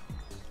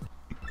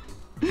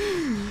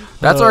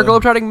 That's our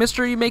globetrotting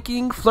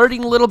mystery-making,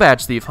 flirting little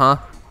badge thief, huh?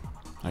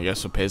 I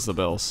guess it pays the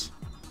bills.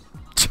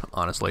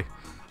 Honestly.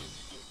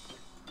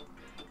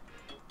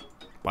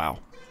 Wow.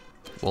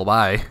 Well,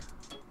 bye.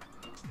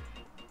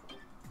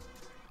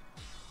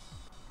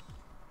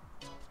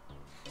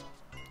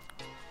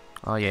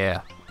 Oh,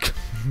 yeah.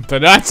 The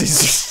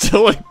Nazis are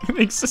still in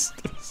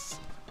existence.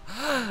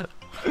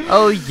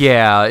 Oh,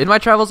 yeah. In my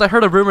travels, I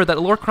heard a rumor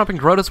that Lord Crump and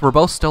Grotus were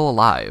both still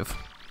alive.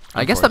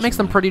 I guess that makes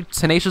them pretty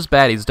tenacious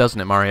baddies,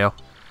 doesn't it, Mario?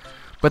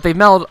 But they've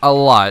mellowed a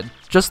lot,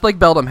 just like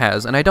Beldum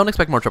has, and I don't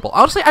expect more trouble.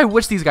 Honestly, I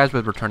wish these guys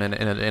would return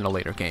in a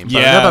later game. But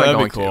yeah, that'd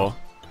be cool.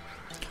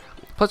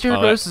 Plus, your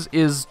Grotus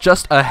is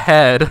just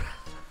ahead,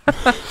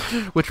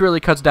 which really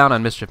cuts down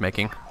on mischief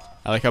making.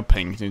 I like how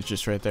Pington's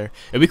just right there.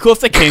 It'd be cool if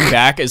they came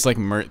back as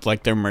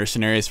like they're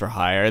mercenaries for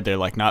hire. They're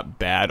like not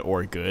bad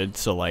or good.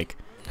 So like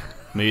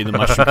maybe the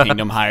Mushroom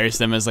Kingdom hires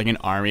them as like an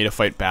army to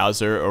fight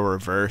Bowser, or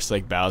reverse,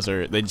 like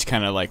Bowser. They just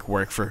kind of like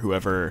work for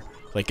whoever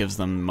like gives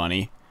them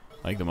money,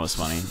 like the most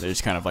money. They're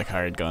just kind of like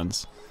hired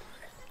guns.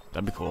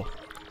 That'd be cool.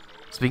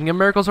 Speaking of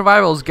miracle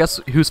survivals, guess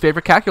whose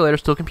favorite calculator is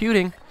still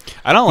computing?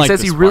 I don't like. He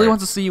says he really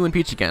wants to see you in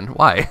Peach again.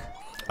 Why?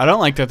 I don't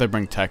like that they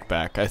bring Tech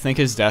back. I think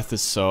his death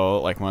is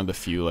so, like, one of the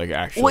few, like,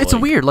 actual... Well, it's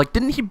weird. Like,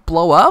 didn't he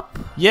blow up?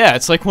 Yeah,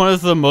 it's, like, one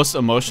of the most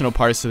emotional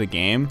parts of the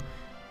game.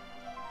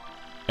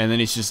 And then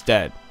he's just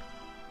dead.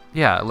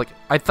 Yeah, like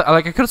I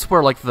could have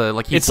swore like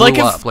he It's blew like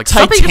if up. Like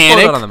something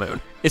Titanic exploded on the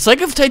moon. It's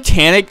like if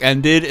Titanic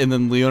ended and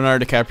then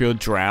Leonardo DiCaprio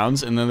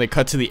drowns and then they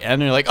cut to the end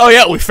and you're like, oh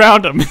yeah, we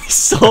found him. He's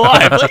still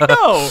alive. Like,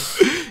 no.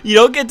 You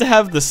don't get to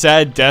have the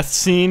sad death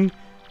scene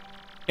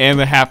and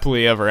the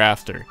happily ever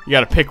after. You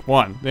gotta pick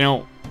one. They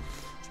don't...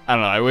 I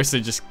don't know. I wish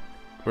they just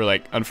were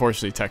like,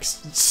 unfortunately,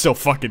 Tech's still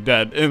fucking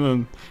dead. And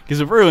then...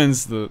 Because it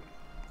ruins the...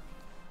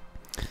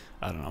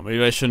 I don't know.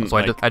 Maybe I shouldn't, So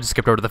I just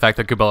skipped over to the fact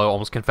that Gabella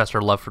almost confessed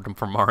her love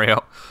for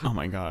Mario. Oh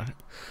my god.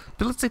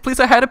 Please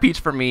say hi to Peach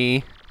for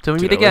me. Till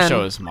we meet I again. wish I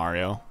was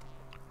Mario.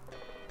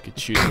 Could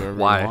choose whoever he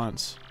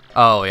wants.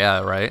 Oh,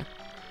 yeah, right.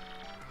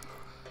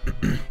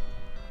 Yeah,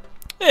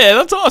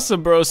 that's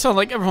awesome, bro. Sounds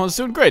like everyone's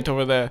doing great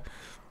over there.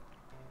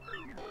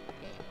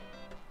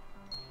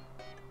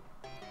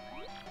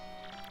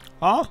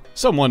 Huh?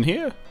 Someone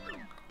here?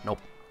 Nope.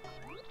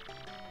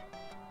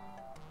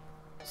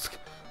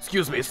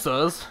 Excuse me,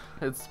 sirs.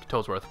 It's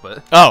Toadsworth,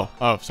 but...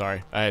 Oh,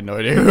 sorry. I had no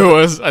idea who it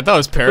was. I thought it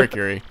was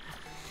Paracury.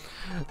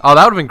 Oh,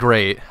 that would have been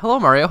great. Hello,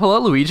 Mario. Hello,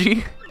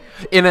 Luigi.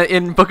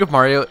 In Book of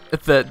Mario,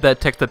 that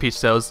text that Peach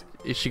says,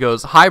 she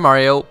goes, "Hi,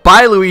 Mario.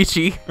 Bye,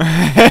 Luigi."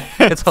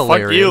 It's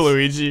hilarious. Fuck you,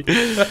 Luigi.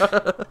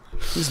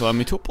 Please allow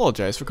me to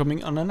apologize for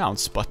coming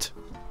unannounced, but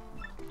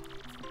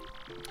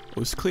I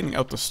was cleaning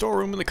out the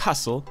storeroom in the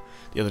castle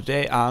the other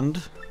day,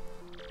 and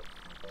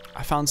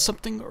I found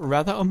something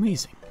rather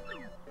amazing.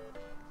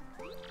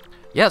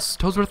 Yes,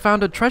 Toadsworth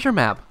found a treasure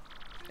map.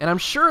 And I'm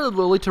sure it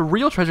will lead to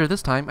real treasure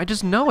this time. I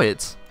just know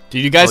it.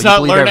 Did you guys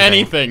not learn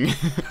anything?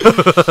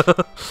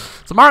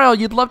 So, Mario,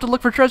 you'd love to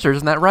look for treasures,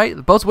 isn't that right?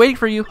 The boat's waiting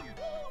for you.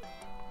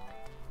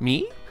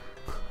 Me?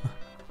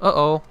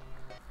 Uh-oh.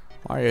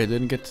 Mario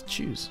didn't get to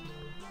choose.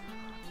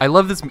 I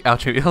love this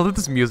outro. I love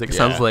this music. It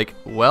sounds like,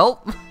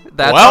 well,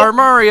 that's Well. our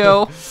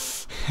Mario.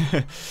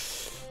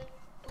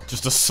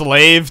 Just a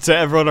slave to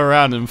everyone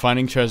around him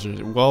finding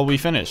treasures. Well, we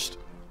finished.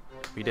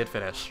 We did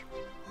finish.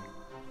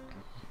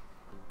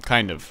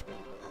 Kind of.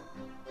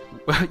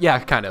 Yeah,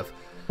 kind of.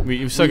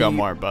 We've still got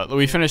more, but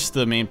we finished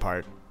the main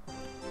part.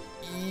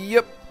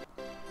 Yep.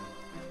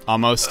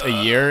 Almost a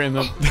year in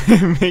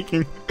the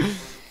making.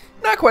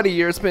 Not quite a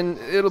year.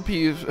 It'll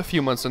be a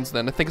few months since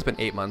then. I think it's been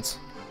 8 months.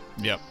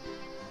 Yep.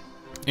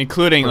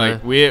 Including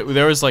like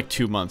there was like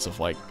 2 months of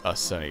like us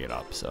setting it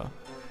up, so.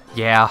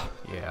 Yeah.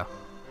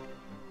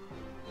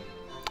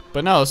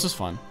 But no, this was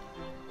fun.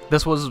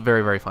 This was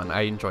very, very fun.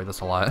 I enjoyed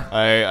this a lot.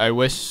 I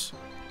wish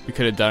we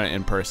could have done it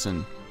in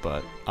person,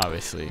 but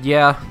obviously.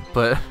 Yeah,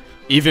 but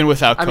even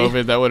without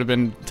COVID, that would have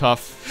been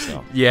tough.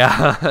 So.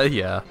 Yeah,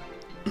 yeah.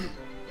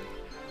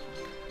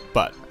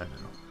 But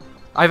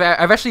I've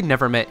actually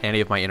never met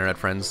any of my internet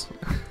friends.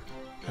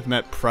 I've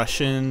met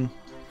Prussian,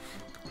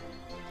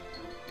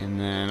 and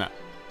then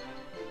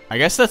I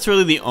guess that's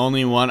really the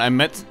only one. I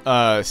met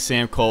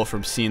Sam Cole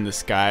from Seeing the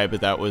Sky,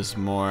 but that was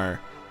more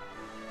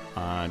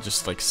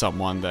just like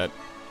someone that,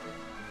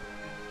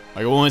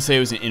 like, I won't say he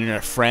was an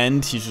internet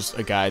friend. He's just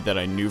a guy that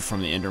I knew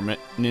from the internet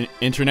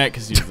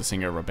because he was the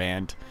singer of a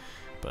band.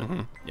 But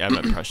yeah, I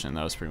met Prussian.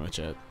 That was pretty much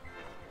it.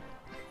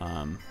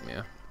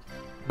 Yeah.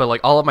 But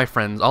like all my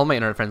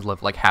internet friends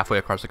live like halfway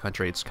across the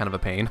country. It's kind of a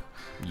pain.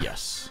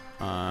 Yes.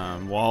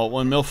 Well,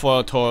 when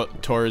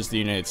Milfoil tours the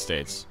United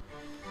States.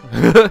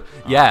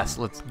 Yes,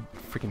 let's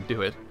freaking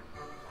do it.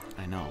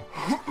 I know.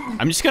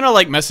 I'm just gonna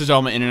like message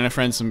all my internet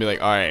friends and be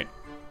like, all right,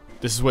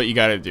 this is what you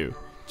gotta do.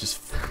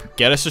 Just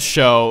get us a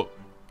show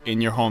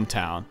in your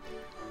hometown.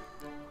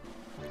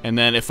 And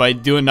then if I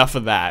do enough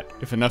of that,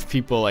 if enough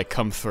people like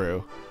come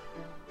through,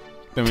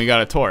 then we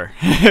got a tour.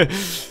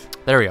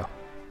 There we go.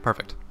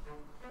 Perfect.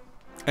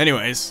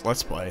 Anyways,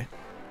 let's play.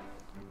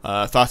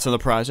 Thoughts on the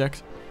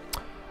project?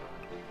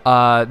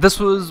 This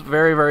was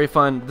very, very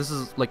fun. This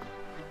is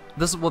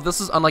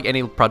unlike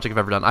any project I've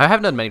ever done. I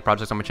haven't done many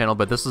projects on my channel,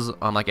 but this is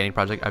unlike any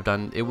project I've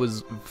done. It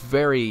was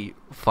very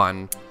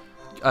fun.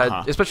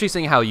 Especially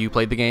seeing how you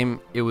played the game.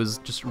 It was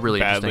just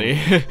really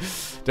interesting.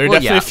 There are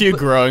definitely a few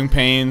growing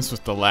pains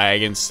with the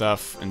lag and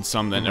stuff, and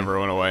some that never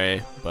went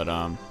away, but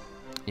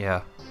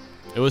yeah.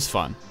 It was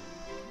fun.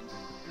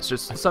 It's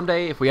just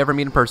someday if we ever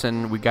meet in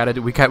person, we gotta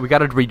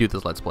redo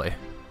this Let's Play.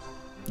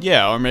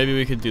 Yeah, or maybe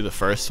we could do the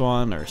first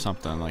one or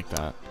something like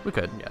that. We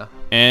could, yeah.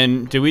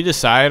 And did we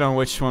decide on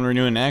which one we're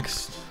doing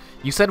next?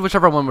 You said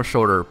whichever one was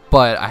shorter,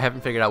 but I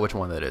haven't figured out which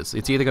one that is.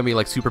 It's either gonna be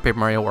like Super Paper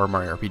Mario or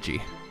Mario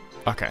RPG.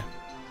 Okay.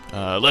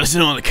 Let us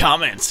know in the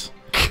comments.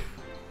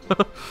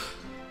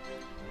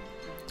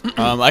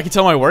 I can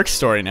tell my work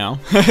story now.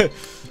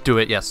 Do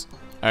it, yes.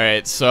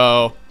 Alright,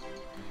 so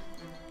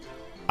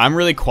I'm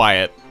really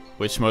quiet,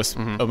 which most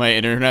of my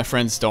internet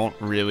friends don't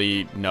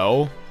really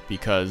know,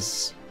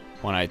 because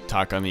when I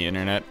talk on the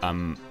internet,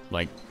 I'm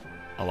like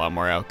a lot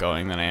more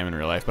outgoing than I am in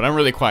real life, but I'm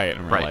really quiet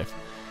in real life.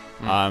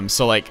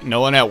 So like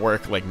no one at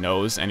work like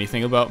knows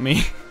anything about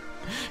me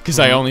because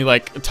I only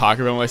like talk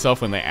about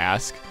myself when they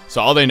ask. So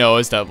all they know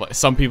is that like,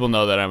 some people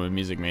know that I'm a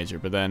music major,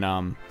 but then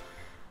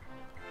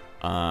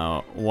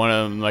one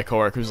of my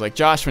coworkers was like,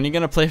 Josh, when are you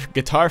gonna play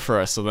guitar for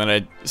us? So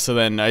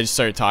then I just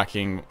started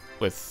talking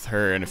with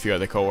her and a few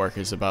other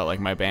coworkers about like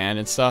my band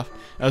and stuff.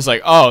 I was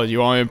like, oh, you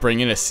want me to bring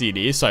in a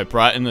CD? So I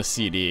brought in the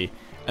CD,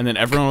 and then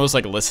everyone was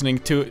like listening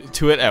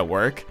to it at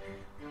work.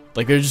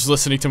 Like they're just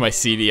listening to my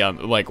CD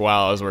on like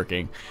while I was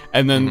working.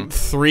 And then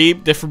 3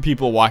 different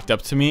people walked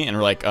up to me and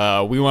were like,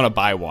 we want to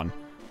buy one.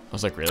 I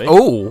was like, really?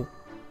 Oh.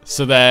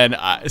 So then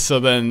I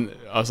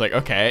was like,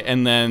 okay.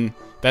 And then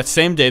that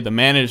same day, the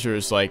manager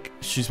was like,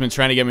 she's been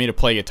trying to get me to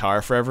play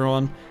guitar for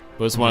everyone. It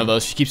was one of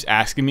those, she keeps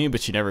asking me, but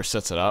she never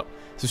sets it up.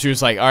 So she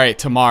was like, all right,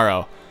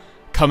 tomorrow,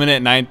 come in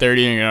at 9:30 and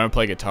you're going to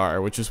play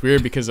guitar, which was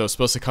weird because I was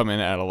supposed to come in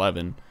at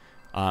 11.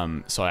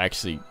 So I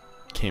actually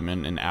came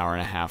in an hour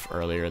and a half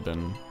earlier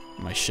than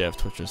my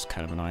shift, which was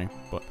kind of annoying.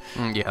 But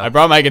yeah. I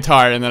brought my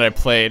guitar and then I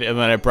played, and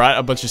then I brought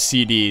a bunch of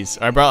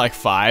CDs. I brought like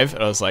 5,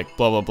 and I was like,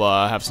 blah, blah,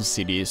 blah, I have some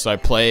CDs. So I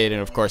played,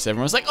 and of course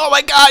everyone was like, oh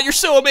my god, you're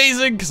so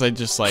amazing, because I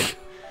just like,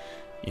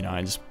 you know,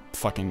 I just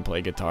fucking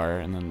play guitar,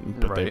 and then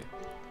Right.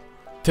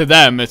 to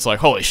them it's like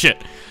holy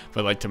shit,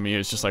 but like to me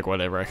it's just like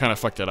whatever. I kind of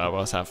fucked it up. I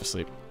was half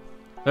asleep.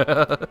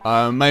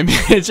 My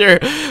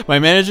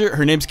manager,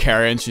 her name's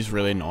Karen. She's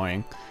really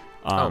annoying.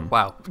 Oh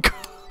wow.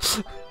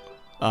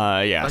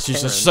 Yeah, Like she's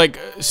Karen. just like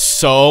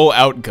so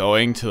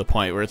outgoing to the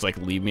point where it's like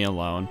leave me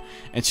alone.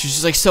 And she's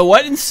just like, so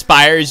what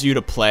inspires you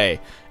to play?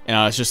 And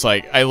I was just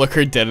like, I look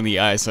her dead in the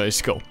eyes, so I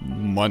just go,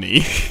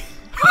 money.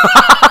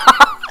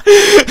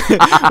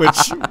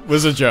 Which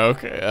was a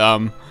joke.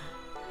 And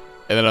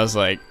then I was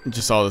like,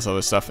 just all this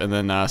other stuff. And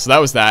then so that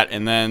was that.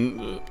 And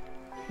then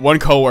one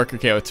coworker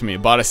came up to me,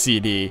 bought a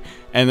CD,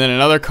 and then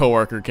another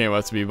coworker came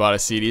up to me, bought a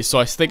CD. So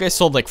I think I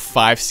sold like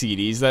 5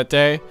 CDs that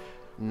day.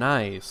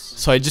 Nice.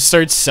 So I just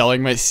started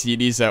selling my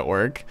CDs at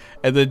work,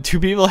 and then 2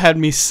 people had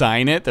me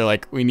sign it. They're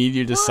like, we need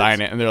you to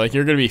sign it, and they're like,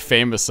 you're gonna be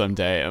famous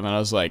someday. And then I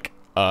was like,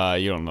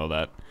 you don't know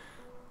that.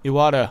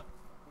 Iwata.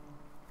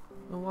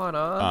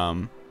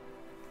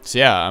 So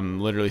yeah, I'm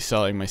literally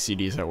selling my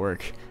CDs at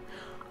work.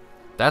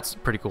 That's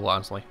pretty cool,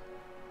 honestly.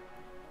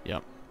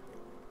 Yep.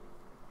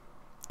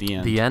 The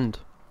end. The end.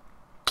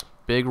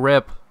 Big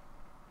rip.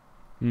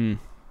 Hmm.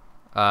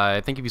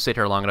 I think if you sit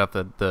here long enough,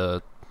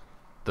 the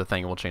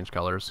thing will change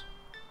colors.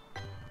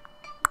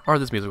 Or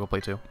this music will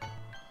play too.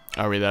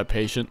 Are we that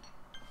patient?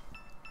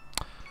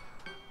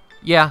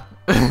 Yeah.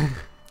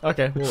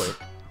 Okay, we'll wait.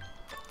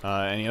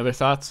 Any other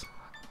thoughts?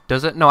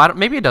 Does it? No, I don't.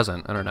 Maybe it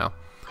doesn't. I don't know.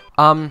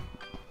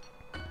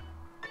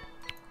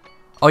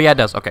 Oh yeah, it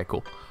does. Okay,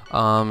 cool.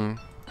 Oh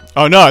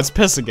no, it's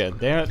piss again.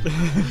 Damn it.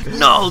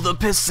 No, the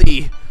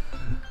pissy.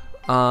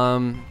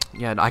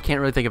 Yeah, I can't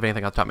really think of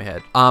anything off the top of my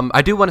head.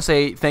 I do want to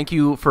say thank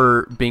you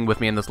for being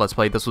with me in this Let's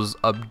Play. This was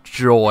a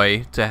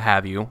joy to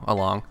have you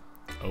along.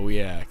 Oh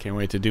yeah, can't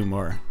wait to do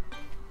more.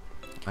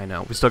 I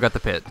know. We still got the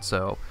pit,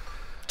 so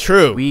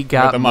True. we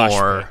got the mosh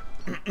more.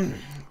 pit.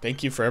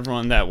 Thank you for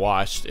everyone that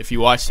watched. If you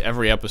watched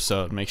every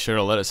episode, make sure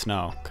to let us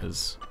know,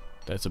 because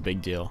that's a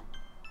big deal.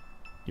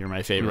 You're my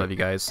We favorite. love you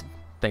guys.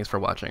 Thanks for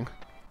watching.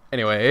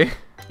 Anyway,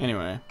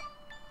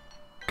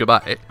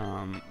 goodbye.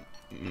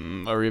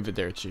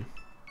 Arrivederci.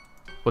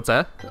 What's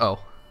that? Oh.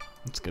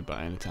 It's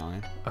goodbye in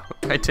Italian. Oh,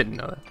 I didn't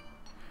know that.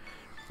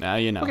 Now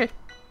you know. Okay.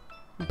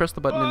 Press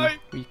the button and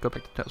we go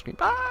back to the touchscreen.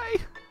 Bye!